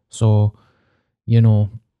 So, you know,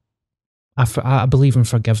 I believe in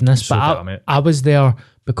forgiveness. So but I was there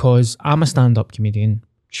because I'm a stand-up comedian.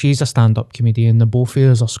 She's a stand-up comedian. The both of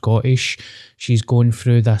us are Scottish. She's going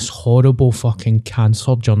through this horrible fucking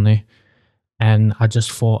cancer journey. And I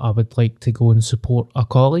just thought I would like to go and support a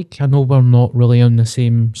colleague. I know we're not really on the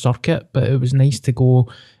same circuit, but it was nice to go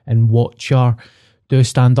and watch her do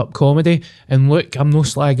stand-up comedy. And look, I'm no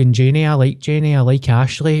slagging Janie. I like Janie. I like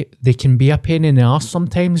Ashley. They can be a pain in the arse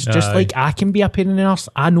sometimes, just like I can be a pain in the arse.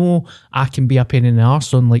 I know I can be a pain in the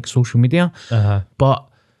arse on like social media. But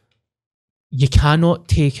you cannot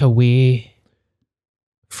take away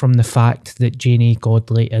from the fact that Janie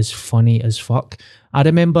Godley is funny as fuck. I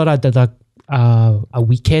remember I did a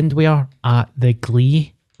weekend with her at the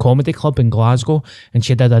Glee Comedy Club in Glasgow, and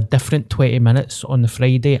she did a different 20 minutes on the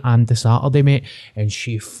Friday and the Saturday, mate, and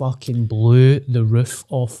she fucking blew the roof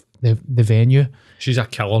off the venue. She's a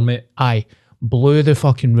killer, mate. Aye, blew the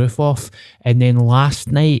fucking roof off. And then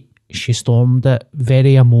last night, she stormed it,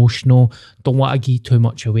 very emotional. Don't want to give too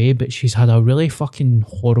much away, but she's had a really fucking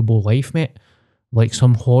horrible life, mate. Like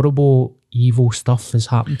some horrible, evil stuff has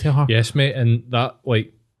happened to her. Yes, mate, and that,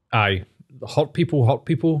 like, hurt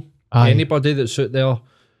people. Aye. Anybody that's out there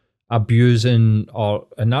abusing,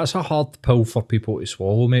 and that's a hard pill for people to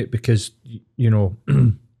swallow, mate, because, you know,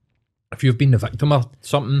 if you've been the victim of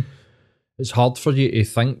something, it's hard for you to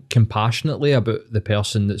think compassionately about the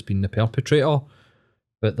person that's been the perpetrator.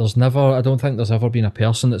 But I don't think there's ever been a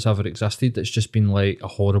person that's ever existed that's just been like a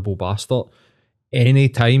horrible bastard.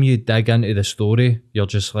 Anytime you dig into the story, you're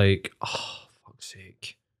just like, oh, fuck's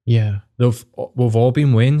sake. Yeah. We've all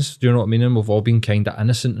been Waynes, do you know what I mean? And we've all been kind of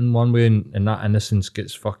innocent in one way, and that innocence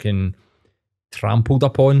gets fucking trampled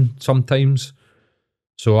upon sometimes.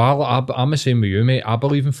 So I'm the same with you, mate. I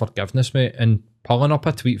believe in forgiveness, mate, and pulling up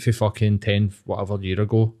a tweet for fucking 10 whatever year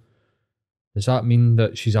ago, does that mean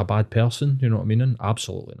that she's a bad person? You know what I mean?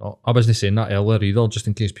 Absolutely not. I wasn't saying that earlier either, just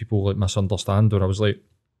in case people like misunderstand, where I was like,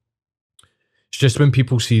 it's just when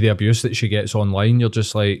people see the abuse that she gets online, you're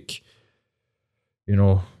just like, you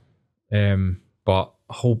know, but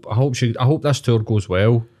I hope this tour goes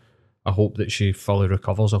well. I hope that she fully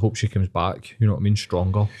recovers. I hope she comes back, you know what I mean,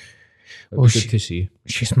 stronger. It'd be good to see.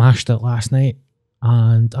 She smashed it last night,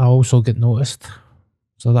 and I also get noticed.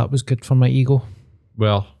 So that was good for my ego.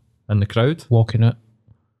 Well, in the crowd? Walking it.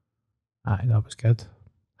 Aye, that was good.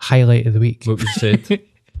 Highlight of the week. What was said?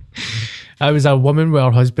 I was a woman with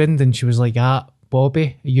her husband, and she was like,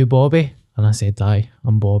 Bobby, are you Bobby? And I said, aye,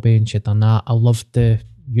 I'm Bobby. And she'd done that. I loved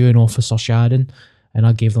you and Officer Sharon, and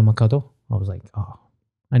I gave them a cuddle. I was like, oh,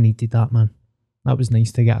 I needed that, man. That was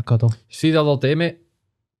nice to get a cuddle. See, the other day, mate,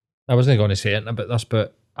 I wasn't going to say anything about this,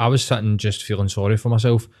 but I was sitting just feeling sorry for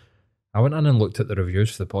myself. I went in and looked at the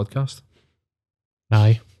reviews for the podcast.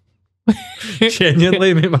 Aye.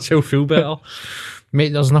 Genuinely made myself feel better.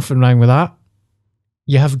 Mate, there's nothing wrong with that.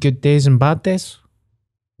 You have good days and bad days.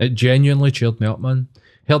 It genuinely cheered me up, man.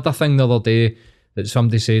 Heard a thing the other day that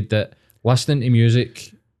somebody said that listening to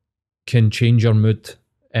music can change your mood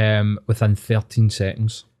within 13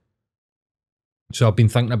 seconds. So I've been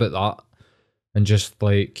thinking about that, and just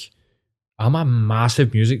like, I'm a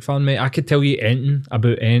massive music fan, mate. I could tell you anything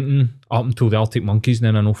about anything up until the Arctic Monkeys, and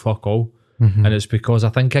then I know fuck all. Mm-hmm. And it's because I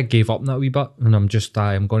think I gave up on that a wee bit, and I'm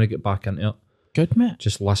going to get back into it. Good, mate.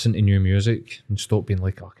 Just listen to new music and stop being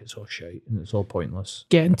like, oh, it's all shite and it's all pointless.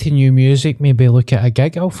 Get into new music, maybe look at a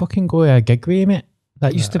gig. I'll fucking go to a gig with you, mate.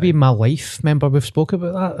 That used to be my life. Remember, we've spoke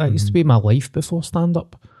about that? That used to be my life before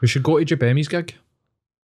stand-up. We should go to Jabemi's gig.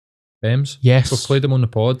 Bems? Yes. We've played him on the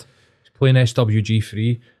pod. He's playing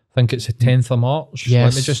SWG3. I think it's the 10th of March.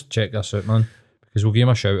 Yes. Let me just check this out, man. Because we'll give him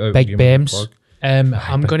a shout out. Big Bems.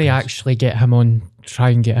 I'm going to actually get him on, try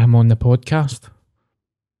and get him on the podcast.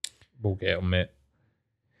 We'll get him, mate.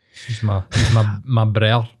 He's my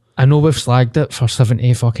brer. I know we've slagged it for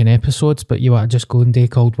 70 fucking episodes, but you want to just go and do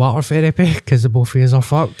cold water therapy because the both of us are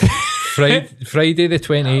fucked. Friday the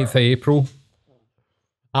 28th of April.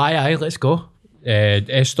 Aye, let's go.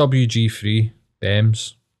 SWG3,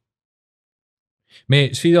 Bems.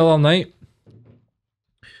 Mate, see the other night,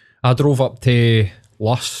 I drove up to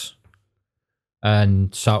Luss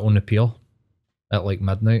and sat on the pier at like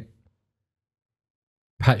midnight.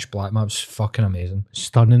 Pitch black, man. It was fucking amazing.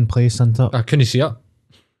 Stunning place, isn't it? I couldn't see it.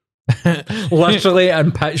 Literally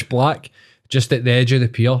in pitch black, just at the edge of the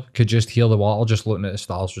pier, could just hear the water, just looking at the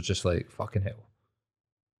stars, was just like, fucking hell.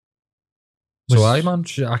 So aye, man,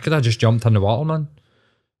 I could have just jumped in the water, man.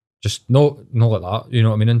 Just not like that, you know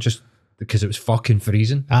what I mean? And just because it was fucking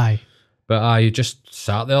freezing. Aye. But I just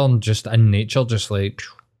sat there and just in nature, just like...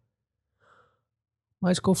 Phew.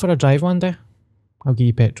 Let's go for a drive one day. I'll give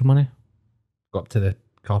you petrol money. Go up to the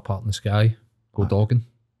car park in the sky, go dogging.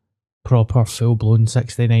 Proper full-blown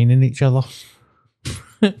 69 in each other.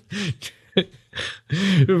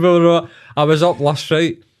 I was up last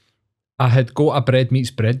night. I had got a bread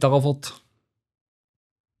meets bread delivered.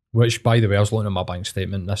 Which, by the way, I was looking at my bank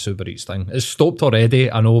statement, this Uber Eats thing. It's stopped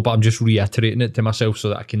already, I know, but I'm just reiterating it to myself so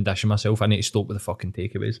that I condition myself. I need to stop with the fucking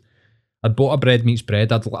takeaways. I'd bought a bread meets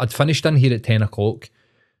bread. I'd finished in here at 10 o'clock.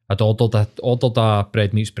 I'd ordered a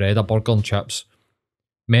bread meets bread, a burger and chips.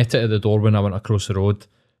 Met it at the door when I went across the road.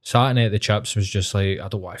 Sat in it at the chips, was just like, I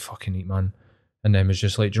don't want to fucking eat, man. And then was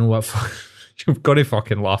just like, do you know what? You've got to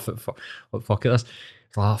fucking laugh at fuck at this.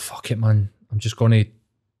 It's like, fuck it, man. I'm just gonna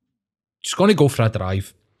go for a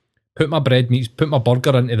drive. Put my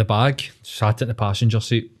burger into the bag, sat in the passenger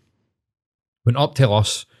seat. Went up to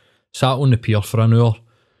us, sat on the pier for an hour,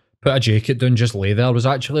 put a jacket down, just lay there. I was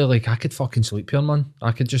actually like, I could fucking sleep here, man.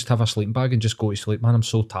 I could just have a sleeping bag and just go to sleep, man. I'm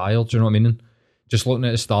so tired, do you know what I mean? Just looking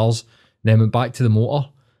at the stars. Then went back to the motor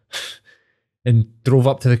and drove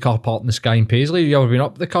up to the car park in the Sky in Paisley. You ever been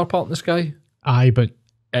up to the car park in the Sky? Aye, but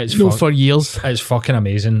it's for years. It's fucking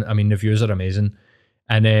amazing. I mean, the views are amazing.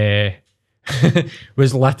 And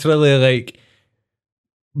was literally like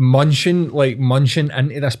munching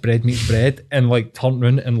into this bread meets bread, and like turned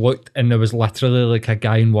around and looked, and there was literally like a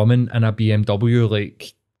guy and woman in a BMW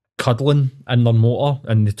like cuddling in their motor,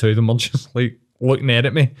 and the two of them were just like looking there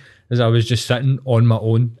at me as I was just sitting on my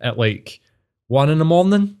own at like 1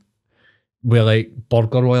 a.m. with like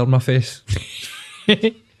burger oil on my face.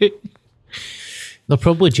 They're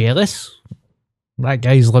probably jealous. That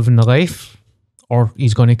guy's living the life, or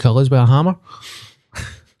he's going to kill us with a hammer.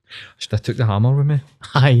 Should I took the hammer with me?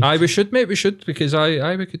 Aye, we should, mate. We should, because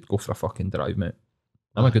we could go for a fucking drive, mate.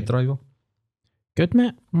 I'm a good driver. Good,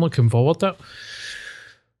 mate. I'm looking forward to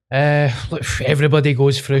Look, everybody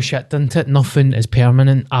goes through shit, doesn't it? Nothing is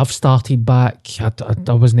permanent. I've started back.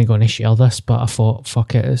 I wasn't going to share this, but I thought,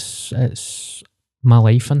 fuck it, it's my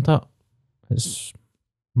life, isn't it? It's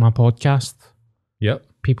my podcast. Yep.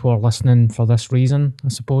 People are listening for this reason, I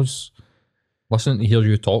suppose. Listening to hear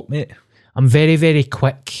you talk, mate. I'm very, very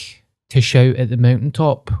quick to shout at the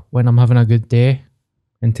mountaintop when I'm having a good day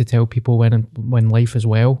and to tell people when life is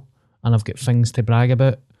well and I've got things to brag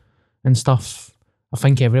about and stuff. I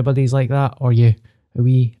think everybody's like that, or a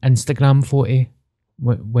wee Instagram photo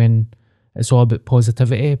when it's all about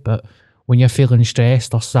positivity, but when you're feeling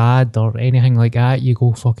stressed or sad or anything like that, you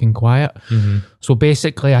go fucking quiet. Mm-hmm. So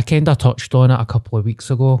basically, I kind of touched on it a couple of weeks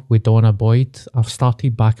ago with Donna Boyd. I've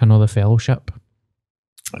started back another fellowship.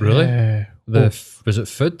 Really? Was it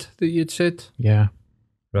food that you'd said? Yeah.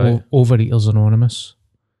 Right. Overeaters Anonymous.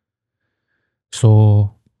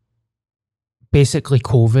 So basically,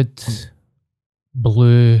 COVID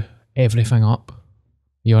blew everything up.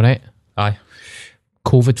 You alright? Aye.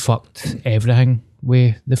 COVID fucked everything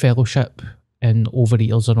with the fellowship, and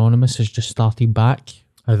Overeaters Anonymous has just started back.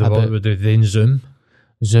 How they would do then Zoom?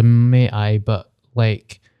 Zoom, mate, aye, but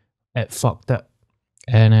like it fucked it.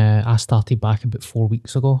 And I started back about 4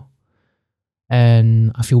 weeks ago,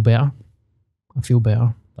 and I feel better.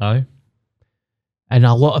 Aye. And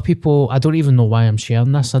a lot of people, I don't even know why I'm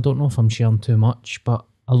sharing this. I don't know if I'm sharing too much, but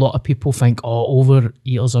a lot of people think,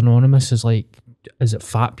 Overeaters Anonymous is it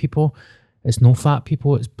fat people? It's no fat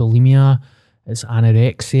people. It's bulimia. It's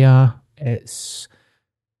anorexia. It's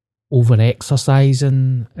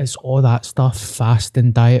over-exercising. It's all that stuff.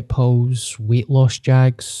 Fasting, diet pills, weight loss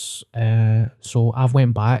jags. So I've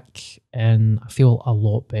went back and I feel a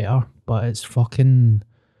lot better, but it's fucking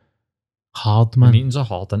hard, man. The meetings are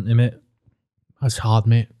hard, aren't they, mate? It's hard,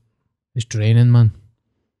 mate. It's draining, man.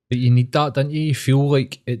 But you need that, don't you? You feel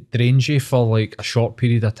like it drains you for like a short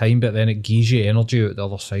period of time, but then it gives you energy out the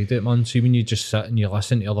other side of it, man. See, when you just sit and you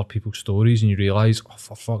listen to other people's stories and you realise, oh,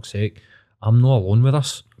 for fuck's sake, I'm not alone with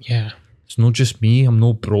this. Yeah. It's not just me. I'm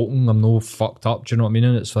not broken. I'm not fucked up. Do you know what I mean?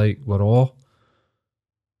 And it's like, we're all...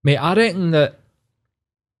 Mate, I reckon that...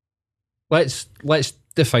 Let's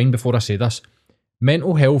define before I say this.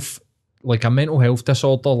 Mental health, like a mental health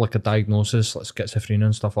disorder, like a diagnosis, like schizophrenia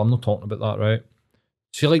and stuff, I'm not talking about that, right?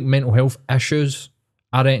 See, like mental health issues,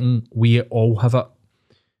 I reckon we all have it.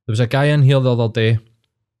 There was a guy in here the other day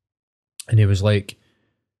and he was like,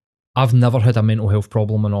 I've never had a mental health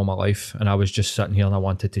problem in all my life, and I was just sitting here and I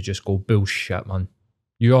wanted to just go, bullshit, man.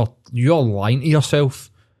 You're lying to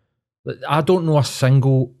yourself. I don't know a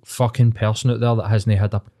single fucking person out there that hasn't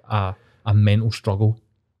had a mental struggle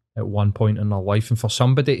at one point in their life. And for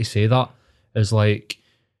somebody to say that is like,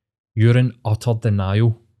 you're in utter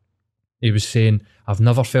denial. He was saying, I've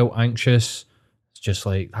never felt anxious. It's just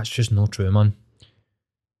like, that's just not true, man.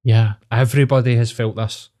 Yeah. Everybody has felt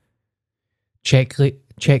this. Check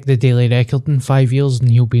the Daily Record in 5 years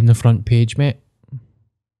and he'll be in the front page, mate.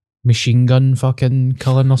 Machine gun fucking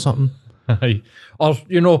killing or something. Or,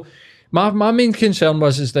 you know, my main concern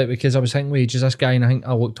is that because I was thinking, wait, is this guy, and I think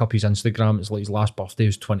I looked up his Instagram, it's like his last birthday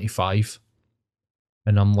was 25.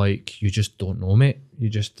 And I'm like, you just don't know, mate.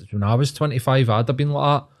 When I was 25, I'd have been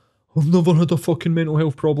like that. I've never had a fucking mental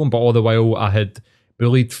health problem, but all the while I had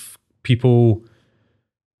bullied people,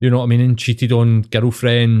 you know what I mean, and cheated on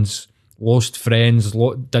girlfriends, lost friends,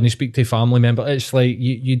 didn't speak to family members. It's like,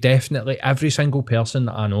 you definitely, every single person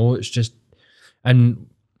that I know, it's just, and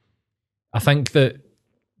I think that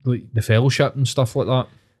like the fellowship and stuff like that,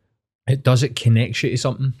 it connects you to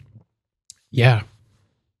something. Yeah.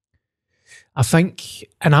 I think,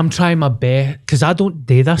 and I'm trying my best, because I don't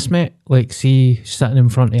do this, mate. Like, see, sitting in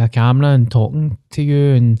front of a camera and talking to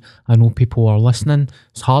you, and I know people are listening.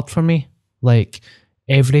 It's hard for me. Like,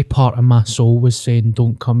 every part of my soul was saying,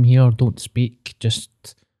 don't come here, don't speak,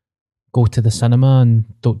 just go to the cinema and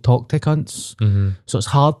don't talk to cunts. Mm-hmm. So it's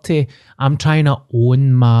hard to, I'm trying to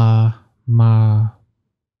own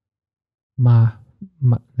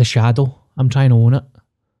the shadow. I'm trying to own it.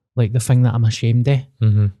 Like the thing that I'm ashamed of.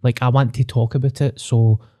 Mm-hmm. Like I want to talk about it,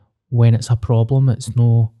 so when it's a problem,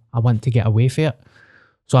 I want to get away from it.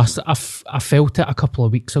 So I felt it a couple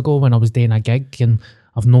of weeks ago when I was doing a gig, and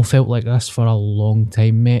I've not felt like this for a long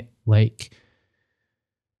time, mate. Like,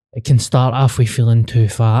 it can start off with feeling too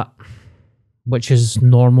fat, which is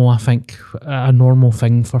normal, I think. A normal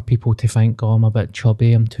thing for people to think, oh, I'm a bit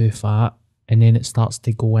chubby, I'm too fat. And then it starts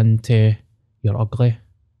to go into, you're ugly.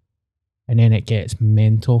 And then it gets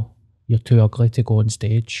mental. You're too ugly to go on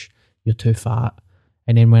stage. You're too fat.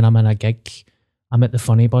 And then when I'm in a gig, I'm at the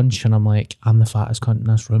funny bunch and I'm like, I'm the fattest cunt in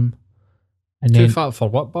this room. And too then, fat for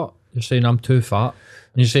what, but? You're saying I'm too fat.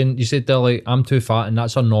 And you said they're like, I'm too fat, and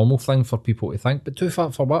that's a normal thing for people to think. But too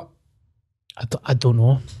fat for what? I don't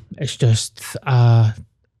know. It's just I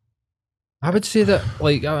would say that,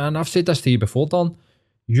 like, and I've said this to you before, Don,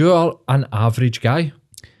 you're an average guy.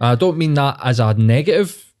 I don't mean that as a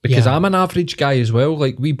negative, because I'm an average guy as well.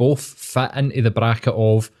 Like, we both fit into the bracket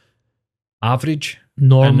of average.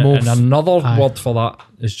 Normal. And another word for that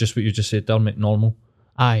is just what you just said there, mate, normal.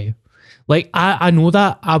 Aye. Like, I know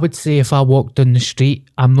that. I would say if I walk down the street,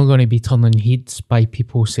 I'm not going to be turning heads by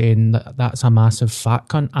people saying that that's a massive fat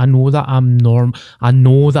cunt. I know that I'm I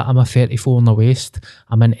know that I'm a 34 in the waist.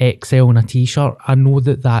 I'm an XL in a t-shirt. I know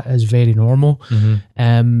that is very normal.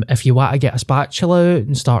 If you want to get a spatula out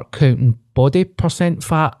and start counting body percent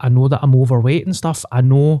fat, I know that I'm overweight and stuff. I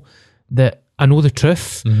know the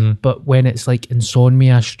truth. But when it's like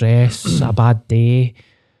insomnia, stress, a bad day,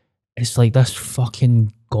 it's like this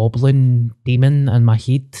fucking goblin demon in my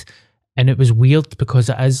head. And it was weird because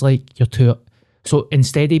it is like you're too... So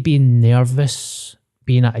instead of being nervous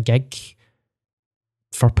being at a gig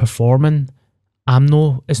for performing,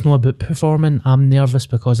 it's not about performing. I'm nervous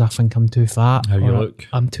because I think I'm too fat. How you look.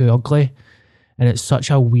 I'm too ugly. And it's such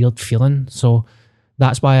a weird feeling. So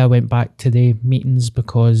that's why I went back to the meetings,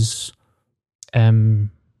 because it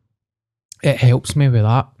helps me with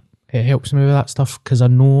that. It helps me with that stuff because I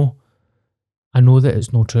know that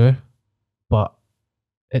it's not true, but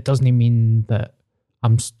it doesn't mean that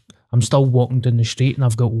I'm still walking down the street and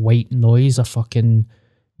I've got white noise of fucking,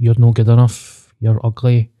 you're no good enough, you're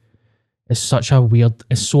ugly. It's such a weird,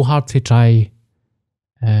 it's so hard to try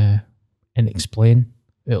and explain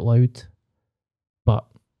out loud, but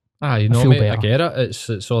you know, mate, I get it.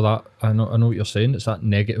 It's all that, I know what you're saying. It's that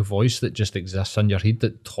negative voice that just exists in your head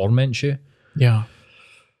that torments you. Yeah.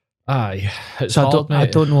 It's so hard, I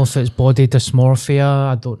don't know if it's body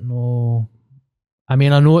dysmorphia. I don't know. I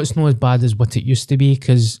mean, I know it's not as bad as what it used to be,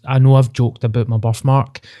 because I know I've joked about my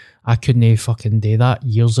birthmark. I couldn't fucking do that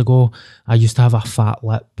years ago. I used to have a fat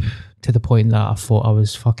lip to the point that I thought I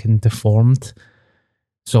was fucking deformed.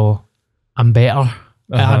 So I'm better.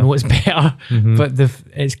 I know it's better, but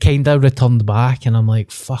it's kind of returned back, and I'm like,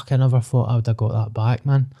 fuck, I never thought I would have got that back,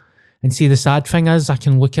 man. And see, the sad thing is, I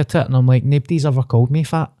can look at it and I'm like, nobody's ever called me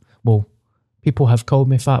fat. Well, people have called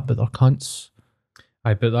me fat, but they're cunts.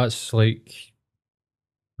 But that's like,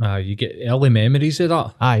 you get early memories of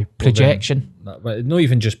that. Projection. Well, not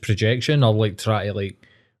even just projection, or like try to like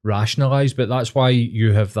rationalise, but that's why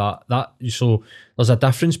you have that. So there's a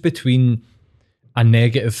difference between a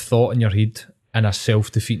negative thought in your head and a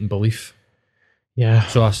self-defeating belief. Yeah.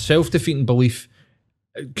 So a self-defeating belief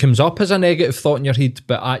comes up as a negative thought in your head,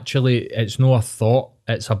 but actually it's not a thought,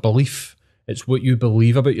 it's a belief. It's what you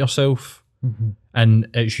believe about yourself. And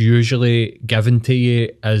it's usually given to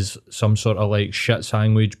you as some sort of like shit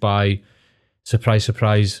sandwich by, surprise,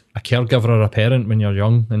 surprise, a caregiver or a parent when you're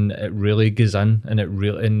young, and it really goes in,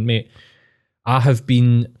 and mate, I have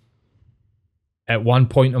been at one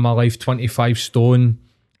point in my life 25 stone.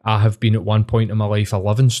 I have been at one point in my life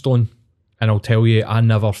 11 stone, and I'll tell you, I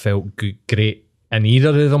never felt great in either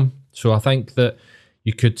of them. So I think that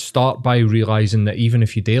you could start by realising that even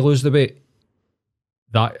if you do lose the weight,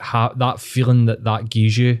 that feeling that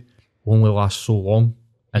gives you only lasts so long,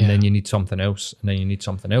 and then you need something else, and then you need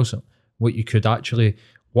something else. What you could actually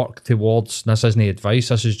work towards, and this isn't advice,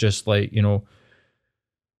 this is just like, you know,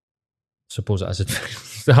 suppose it is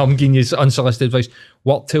advice. I'm giving you unsolicited advice.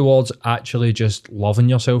 Work towards actually just loving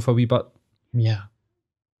yourself a wee bit. Yeah.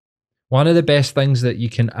 One of the best things that you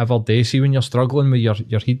can ever do, see when you're struggling with your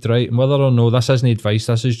head, right, and whether or no, this isn't advice,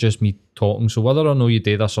 this is just me talking, so whether or no you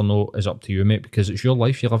do this or no is up to you, mate, because it's your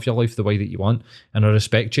life, you live your life the way that you want, and I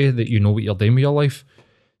respect you that you know what you're doing with your life.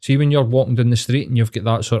 See when you're walking down the street and you've got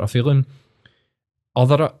that sort of feeling,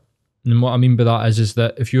 other it, and what I mean by that is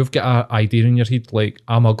that if you've got an idea in your head, like,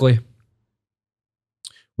 I'm ugly,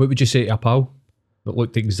 what would you say to a pal that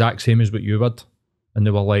looked the exact same as what you would, and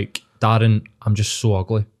they were like, Darren, I'm just so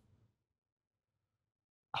ugly?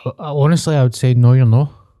 Honestly, I would say, no, you're not.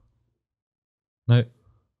 No.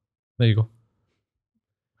 There you go.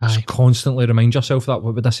 Just constantly remind yourself that.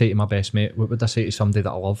 What would I say to my best mate? What would I say to somebody that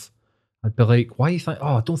I love? I'd be like, why you think,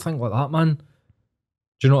 I don't think like that, man. Do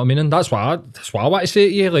you know what I mean? And that's what I want to say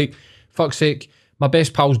to you. Like, fuck's sake, my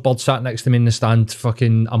best pal's bird sat next to me in the stand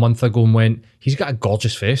fucking a month ago and went, he's got a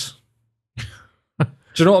gorgeous face. Do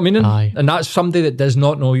you know what I mean? And that's somebody that does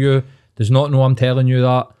not know you, does not know I'm telling you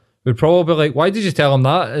that. We'd probably be like, why did you tell him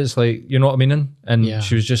that? It's like, you know what I mean? And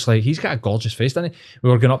she was just like, he's got a gorgeous face, doesn't he?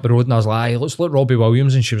 We were going up the road and I was like, hey, let's look Robbie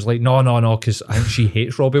Williams. And she was like, no, because I think she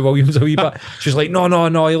hates Robbie Williams a wee bit. She was like,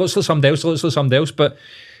 no, he looks like somebody else, But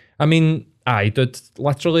I mean, aye, dude,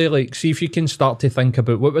 literally, like, see if you can start to think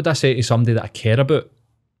about what would I say to somebody that I care about,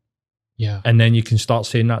 Yeah. and then you can start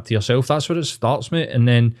saying that to yourself. That's where it starts, mate, and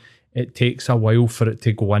then it takes a while for it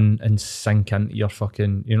to go in and sink into your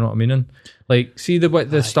fucking, you know what I mean? Like, see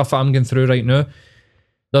the stuff that I'm going through right now.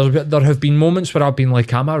 There have been moments where I've been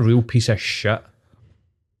like, I'm a real piece of shit.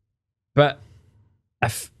 But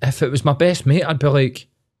if it was my best mate, I'd be like,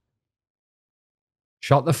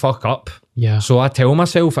 shut the fuck up. Yeah. So I tell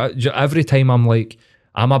myself every time I'm like,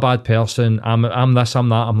 I'm a bad person, I'm this, I'm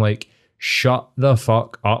that, I'm like, shut the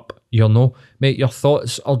fuck up. You know, mate, your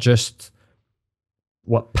thoughts are just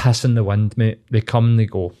what piss in the wind, mate. They come and they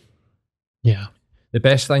go. Yeah. The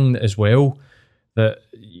best thing as well, that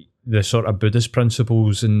the sort of Buddhist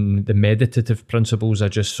principles and the meditative principles are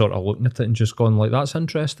just sort of looking at it and just going like, that's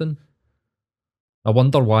interesting. I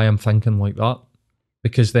wonder why I'm thinking like that.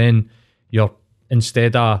 Because then you're,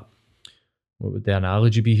 instead of, what would the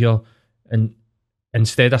analogy be here? And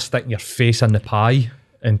instead of sticking your face in the pie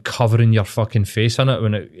and covering your fucking face in it,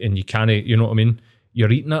 and you can't, you know what I mean?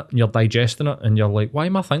 You're eating it and you're digesting it and you're like, why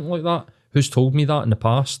am I thinking like that? Who's told me that in the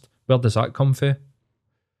past? Where does that come from?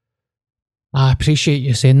 I appreciate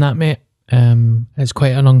you saying that, mate. It's quite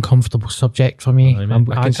an uncomfortable subject for me.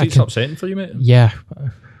 I can see it's upsetting for you, mate. Yeah.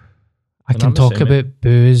 I can talk same, about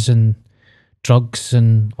booze and drugs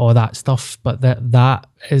and all that stuff, but that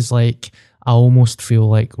is like, I almost feel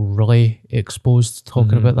like really exposed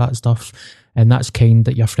talking about that stuff. And that's kind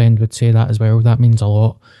that your friend would say that as well. That means a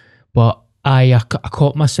lot. But I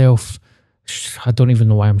caught myself, I don't even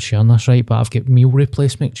know why I'm sharing this, right? But I've got meal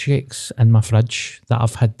replacement shakes in my fridge that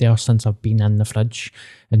I've had there since I've been in the fridge.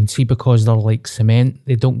 And see, because they're like cement,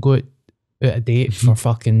 they don't go out of date for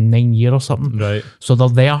fucking 9 years or something. Right. So they're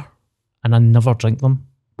there and I never drink them,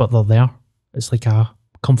 but they're there. It's like a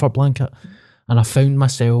comfort blanket. And I found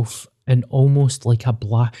myself in almost like a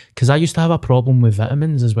black, because I used to have a problem with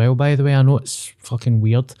vitamins as well, by the way. I know it's fucking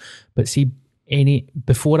weird, but see,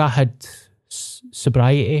 before I had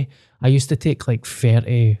sobriety, I used to take like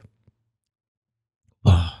 30.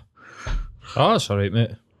 Oh, that's all right,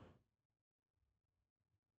 mate.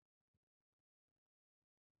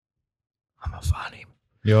 I'm a fanny.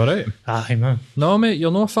 You alright? Aye, man. No, mate,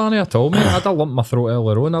 you're not a fanny at all, mate. I had a lump in my throat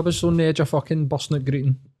earlier on. I was on the edge of fucking busting out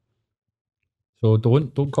greeting. So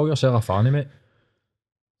don't call yourself a fanny, mate.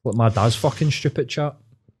 Like my dad's fucking stupid chat.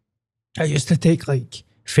 I used to take like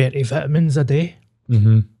 30 vitamins a day.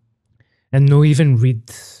 Mm-hmm. And not even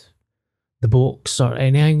read the books or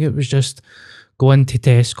anything. It was just go into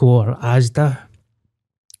Tesco or Asda,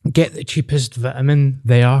 get the cheapest vitamin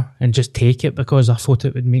there and just take it because I thought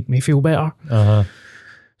it would make me feel better. Uh-huh.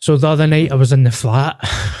 So the other night I was in the flat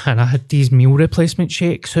and I had these meal replacement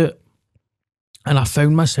shakes out and I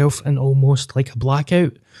found myself in almost like a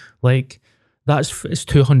blackout. Like it's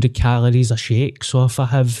 200 calories a shake. So if I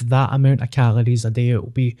have that amount of calories a day, it'll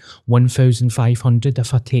be 1,500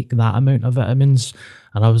 if I take that amount of vitamins.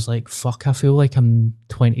 And I was like, fuck, I feel like I'm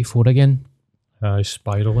 24 again.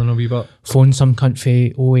 Spiraling a wee bit. Phoned some cunt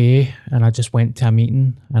for OA and I just went to a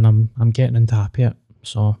meeting and I'm getting into happy it.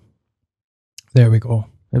 So there we go.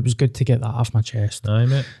 It was good to get that off my chest. Aye,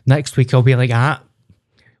 mate. Next week I'll be like,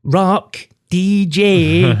 rock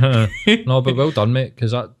DJ. No, but well done, mate,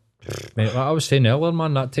 because that, mate, like I was saying earlier,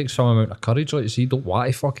 man, that takes some amount of courage. Like, see, you don't want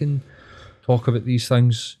to fucking talk about these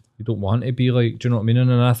things. You don't want to be like, do you know what I mean?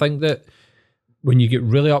 And I think that when you get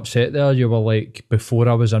really upset there, you were like, before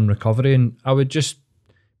I was in recovery, and I would just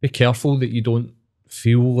be careful that you don't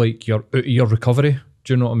feel like you're out of your recovery.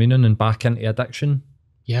 Do you know what I mean? And back into addiction.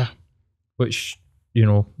 Yeah. Which, you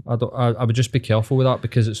know, I would just be careful with that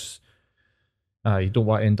because it's, you don't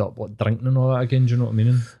want to end up like drinking and all that again. Do you know what I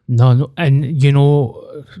mean? No, and you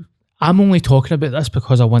know, I'm only talking about this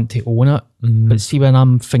because I want to own it. Mm-hmm. But see, when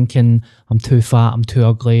I'm thinking I'm too fat, I'm too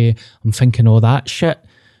ugly, I'm thinking all that shit,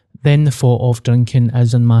 then the thought of drinking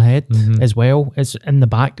is in my head as well. It's in the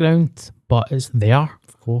background, but it's there.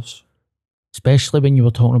 Of course. Especially when you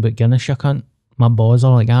were talking about Guinness, you can't. My balls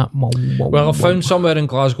are like that. Well, I found somewhere in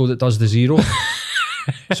Glasgow that does the zero.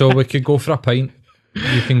 So we could go for a pint.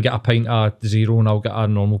 You can get a pint of zero and I'll get a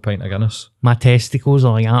normal pint of Guinness. My testicles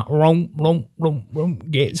are like that. Rum,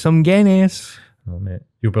 get some Guinness. Oh, mate.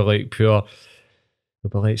 You'll be like pure. You'll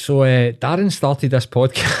be like, so Darren started this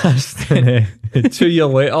podcast and 2 years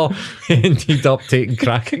later he ended up taking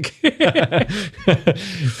crack again.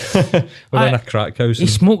 We're in a crack house. He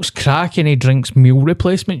smokes crack and he drinks meal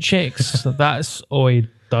replacement shakes. That's all he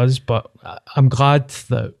does. But I'm glad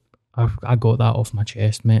that I got that off my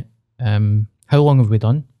chest, mate. How long have we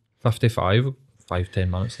done? 55, 5-10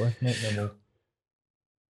 minutes left, mate. Then we'll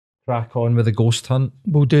crack on with the ghost hunt.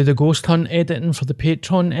 We'll do the ghost hunt editing for the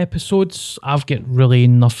Patreon episodes. I've got really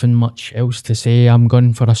nothing much else to say. I'm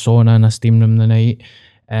going for a sauna and a steam room tonight.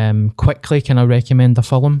 Quickly, can I recommend a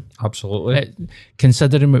film? Absolutely.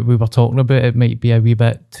 Considering what we were talking about, it might be a wee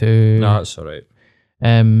bit too... No, that's all right.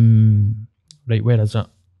 Right, where is it?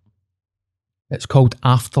 It's called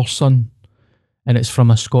After Sun, and it's from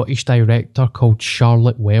a Scottish director called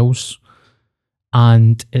Charlotte Wells,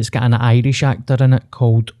 and it's got an Irish actor in it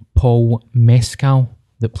called Paul Mescal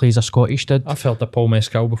that plays a Scottish dude. I've heard of Paul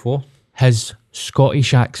Mescal before. His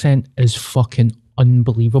Scottish accent is fucking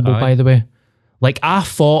unbelievable, Aye. by the way. Like, I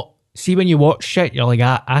thought, see, when you watch shit, you're like,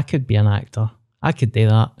 I could be an actor. I could do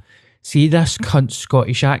that. See this cunt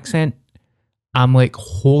Scottish accent? I'm like,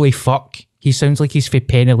 holy fuck. He sounds like he's for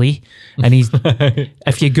Penny Lee. And he's,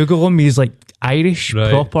 if you Google him, he's like Irish, Right.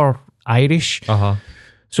 proper Irish. Uh-huh.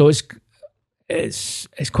 So it's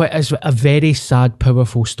a very sad,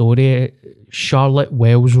 powerful story. Charlotte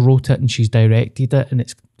Wells wrote it and she's directed it, and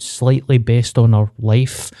it's slightly based on her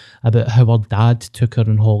life about how her dad took her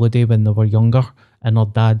on holiday when they were younger, and her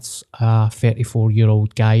dad's a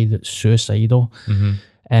 34-year-old guy that's suicidal. Mm-hmm.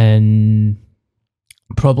 And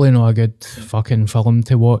probably not a good fucking film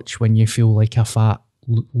to watch when you feel like a fat,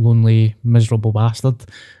 lonely, miserable bastard.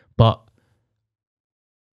 But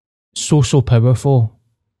so powerful,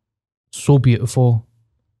 so beautiful,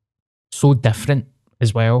 so different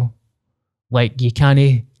as well. Like, you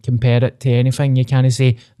can't compare it to anything. You can't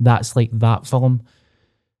say that's like that film.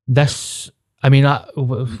 This, I mean,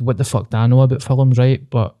 what the fuck do I know about films, right?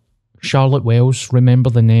 But Charlotte Wells, remember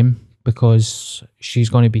the name because she's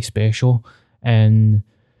going to be special. And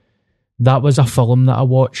that was a film that I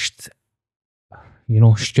watched,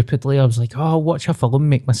 stupidly. I was like, oh, I'll watch a film,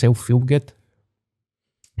 make myself feel good.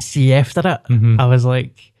 See, after it, Mm-hmm. I was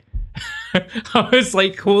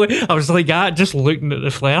like, holy, I was like that, just looking at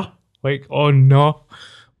the flare. Like, oh no.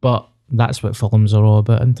 But that's what films are all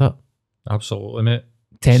about, isn't it? Absolutely, mate.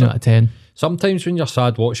 10 out of 10. Sometimes when you're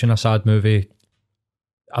sad watching a sad movie,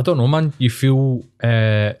 I don't know, man, you feel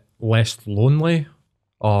less lonely.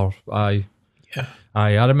 Or I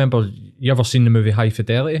remember, you ever seen the movie High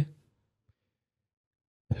Fidelity?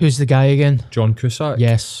 Who's the guy again? John Cusack.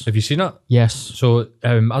 Yes. Have you seen it? Yes. So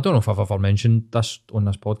I don't know if I've ever mentioned this on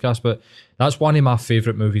this podcast, but that's one of my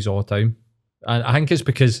favourite movies of all time. And I think it's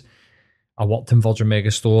because I worked in Virgin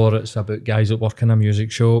Megastore. It's about guys that work in a music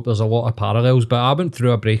shop. There's a lot of parallels, but I went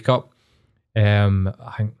through a breakup,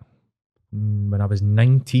 I think when I was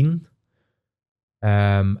 19,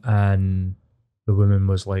 and the woman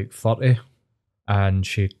was like 30, and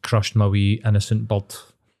she crushed my wee innocent bird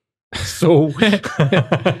soul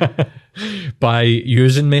by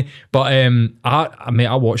using me. But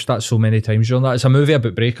I watched that so many times during that. It's a movie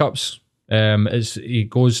about breakups.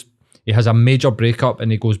 He has a major breakup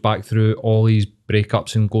and he goes back through all these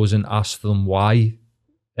breakups and goes and asks them why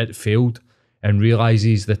it failed and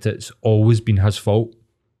realises that it's always been his fault.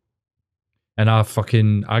 And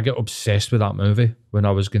I get obsessed with that movie when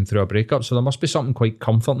I was going through a breakup. So there must be something quite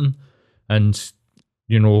comforting and,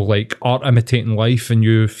 like art imitating life and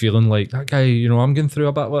you feeling like that guy, I'm going through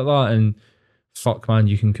a bit like that and fuck man,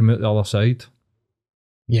 you can come out the other side.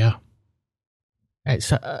 Yeah.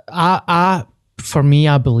 It's for me,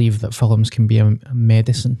 I believe that films can be a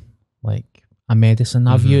medicine, like a medicine.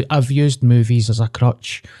 I've used movies as a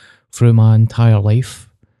crutch through my entire life.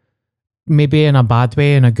 Maybe in a bad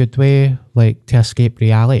way, in a good way, like to escape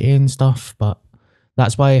reality and stuff. But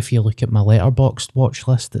that's why if you look at my Letterboxd watch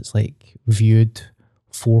list, it's like viewed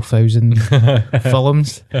 4,000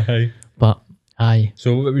 films. But aye.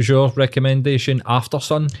 So what was your recommendation? After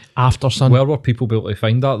Sun? After Sun. Where were people able to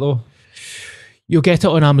find that though? You'll get it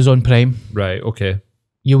on Amazon Prime. Right, okay.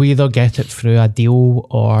 You'll either get it through a deal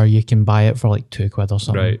or you can buy it for like £2 or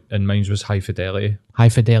something. Right, and mine was High Fidelity. High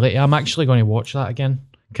Fidelity. I'm actually going to watch that again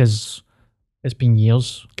because it's been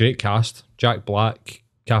years. Great cast. Jack Black,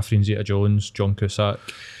 Catherine Zeta-Jones, John Cusack.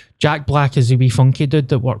 Jack Black is the wee funky dude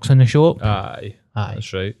that works in the shop. Aye,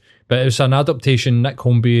 that's right. But it's an adaptation. Nick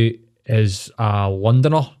Hornby is a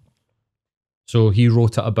Londoner. So he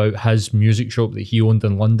wrote it about his music shop that he owned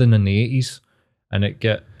in London in the 80s.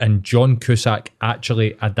 And John Cusack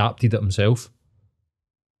actually adapted it himself.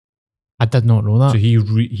 I did not know that. So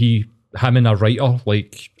him and a writer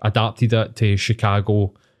adapted it to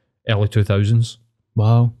Chicago early 2000s.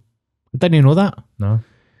 Wow. I didn't know that. No.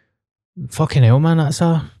 Fucking hell, man.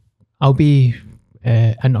 I'll be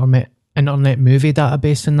internet movie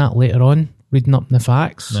database in that later on, reading up the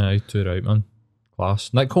facts. Nah, too right, man.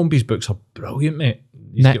 Class. Nick Hornby's books are brilliant, mate.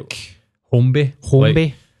 Nick Hornby.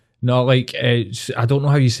 Hornby. I don't know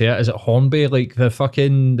how you say it. Is it Hornby? Like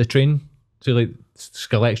the train See, like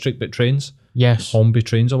Skeletric but trains. Yes. Hornby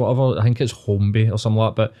trains or whatever. I think it's Hornby or something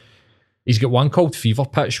like that. But he's got one called Fever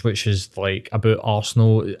Pitch, which is like about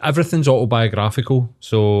Arsenal. Everything's autobiographical.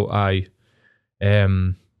 So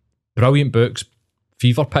brilliant books.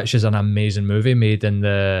 Fever Pitch is an amazing movie made in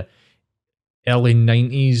the early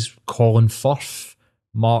 90s. Colin Firth,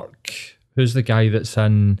 Mark, who's the guy that's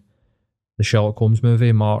in the Sherlock Holmes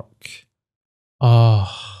movie? Mark.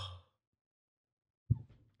 Oh,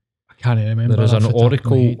 I can't remember. There is an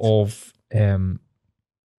oracle of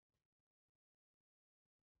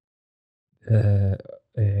the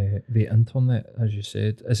internet, as you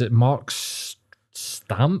said. Is it Mark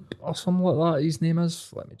Stamp or something like that? His name is.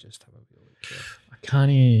 Let me just have a wee look here. I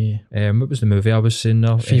can't. What was the movie I was saying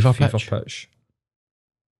now? Fever Pitch.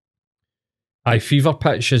 Aye, Fever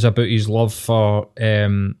Pitch is about his love for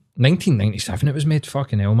 1997. It was made.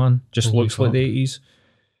 Fucking hell, man! Just Holy looks fuck. like the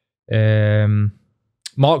 80s.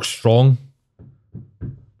 Mark Strong.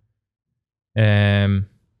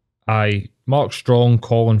 Mark Strong,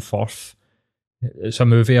 Colin Firth. It's a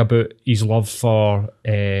movie about his love for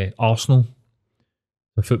Arsenal,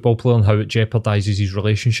 the football player, and how it jeopardises his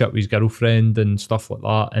relationship with his girlfriend and stuff like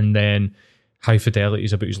that. And then High Fidelity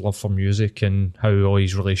is about his love for music and how all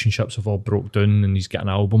his relationships have all broke down, and he's got an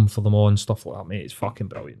album for them all and stuff like that. Mate, it's fucking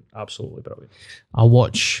brilliant. Absolutely brilliant. I'll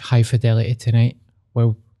watch High Fidelity tonight.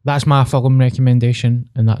 Well, that's my film recommendation,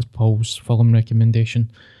 and that's Paul's film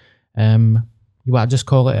recommendation. You want to just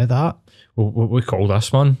call it at that? What we call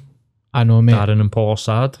this one? I know, mate. Darren and Paul are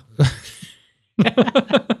sad.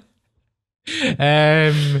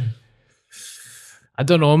 I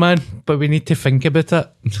don't know, man, but we need to think about it.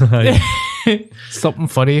 Aye. Something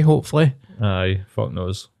funny, hopefully. Aye, fuck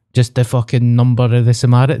knows. Just the fucking number of the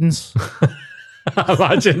Samaritans.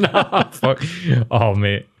 Imagine that. Fuck. Oh,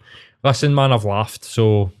 mate. Listen, man, I've laughed,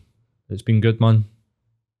 so it's been good, man.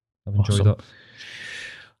 I've enjoyed Awesome. it.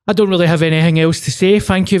 I don't really have anything else to say.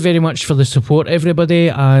 Thank you very much for the support, everybody.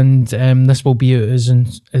 And this will be out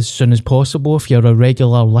as soon as possible. If you're a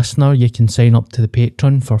regular listener, you can sign up to the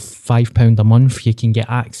Patreon for £5 a month. You can get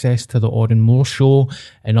access to the Oren Moore Show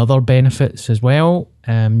and other benefits as well.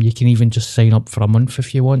 You can even just sign up for a month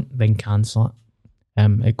if you want, then cancel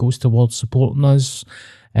it. It goes towards supporting us.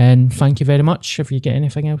 And thank you very much. If you get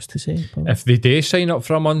anything else to say, Paul? If they do sign up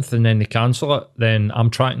for a month and then they cancel it, then I'm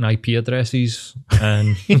tracking IP addresses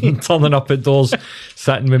and turning up at doors,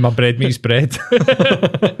 sitting with my bread meets bread.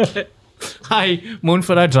 Hi, moan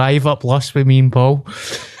for a drive up Luss with me and Paul.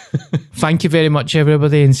 Thank you very much,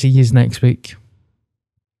 everybody, and see you next week.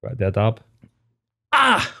 Right there, Dab.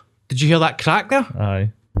 Did you hear that crack there?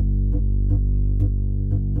 Aye.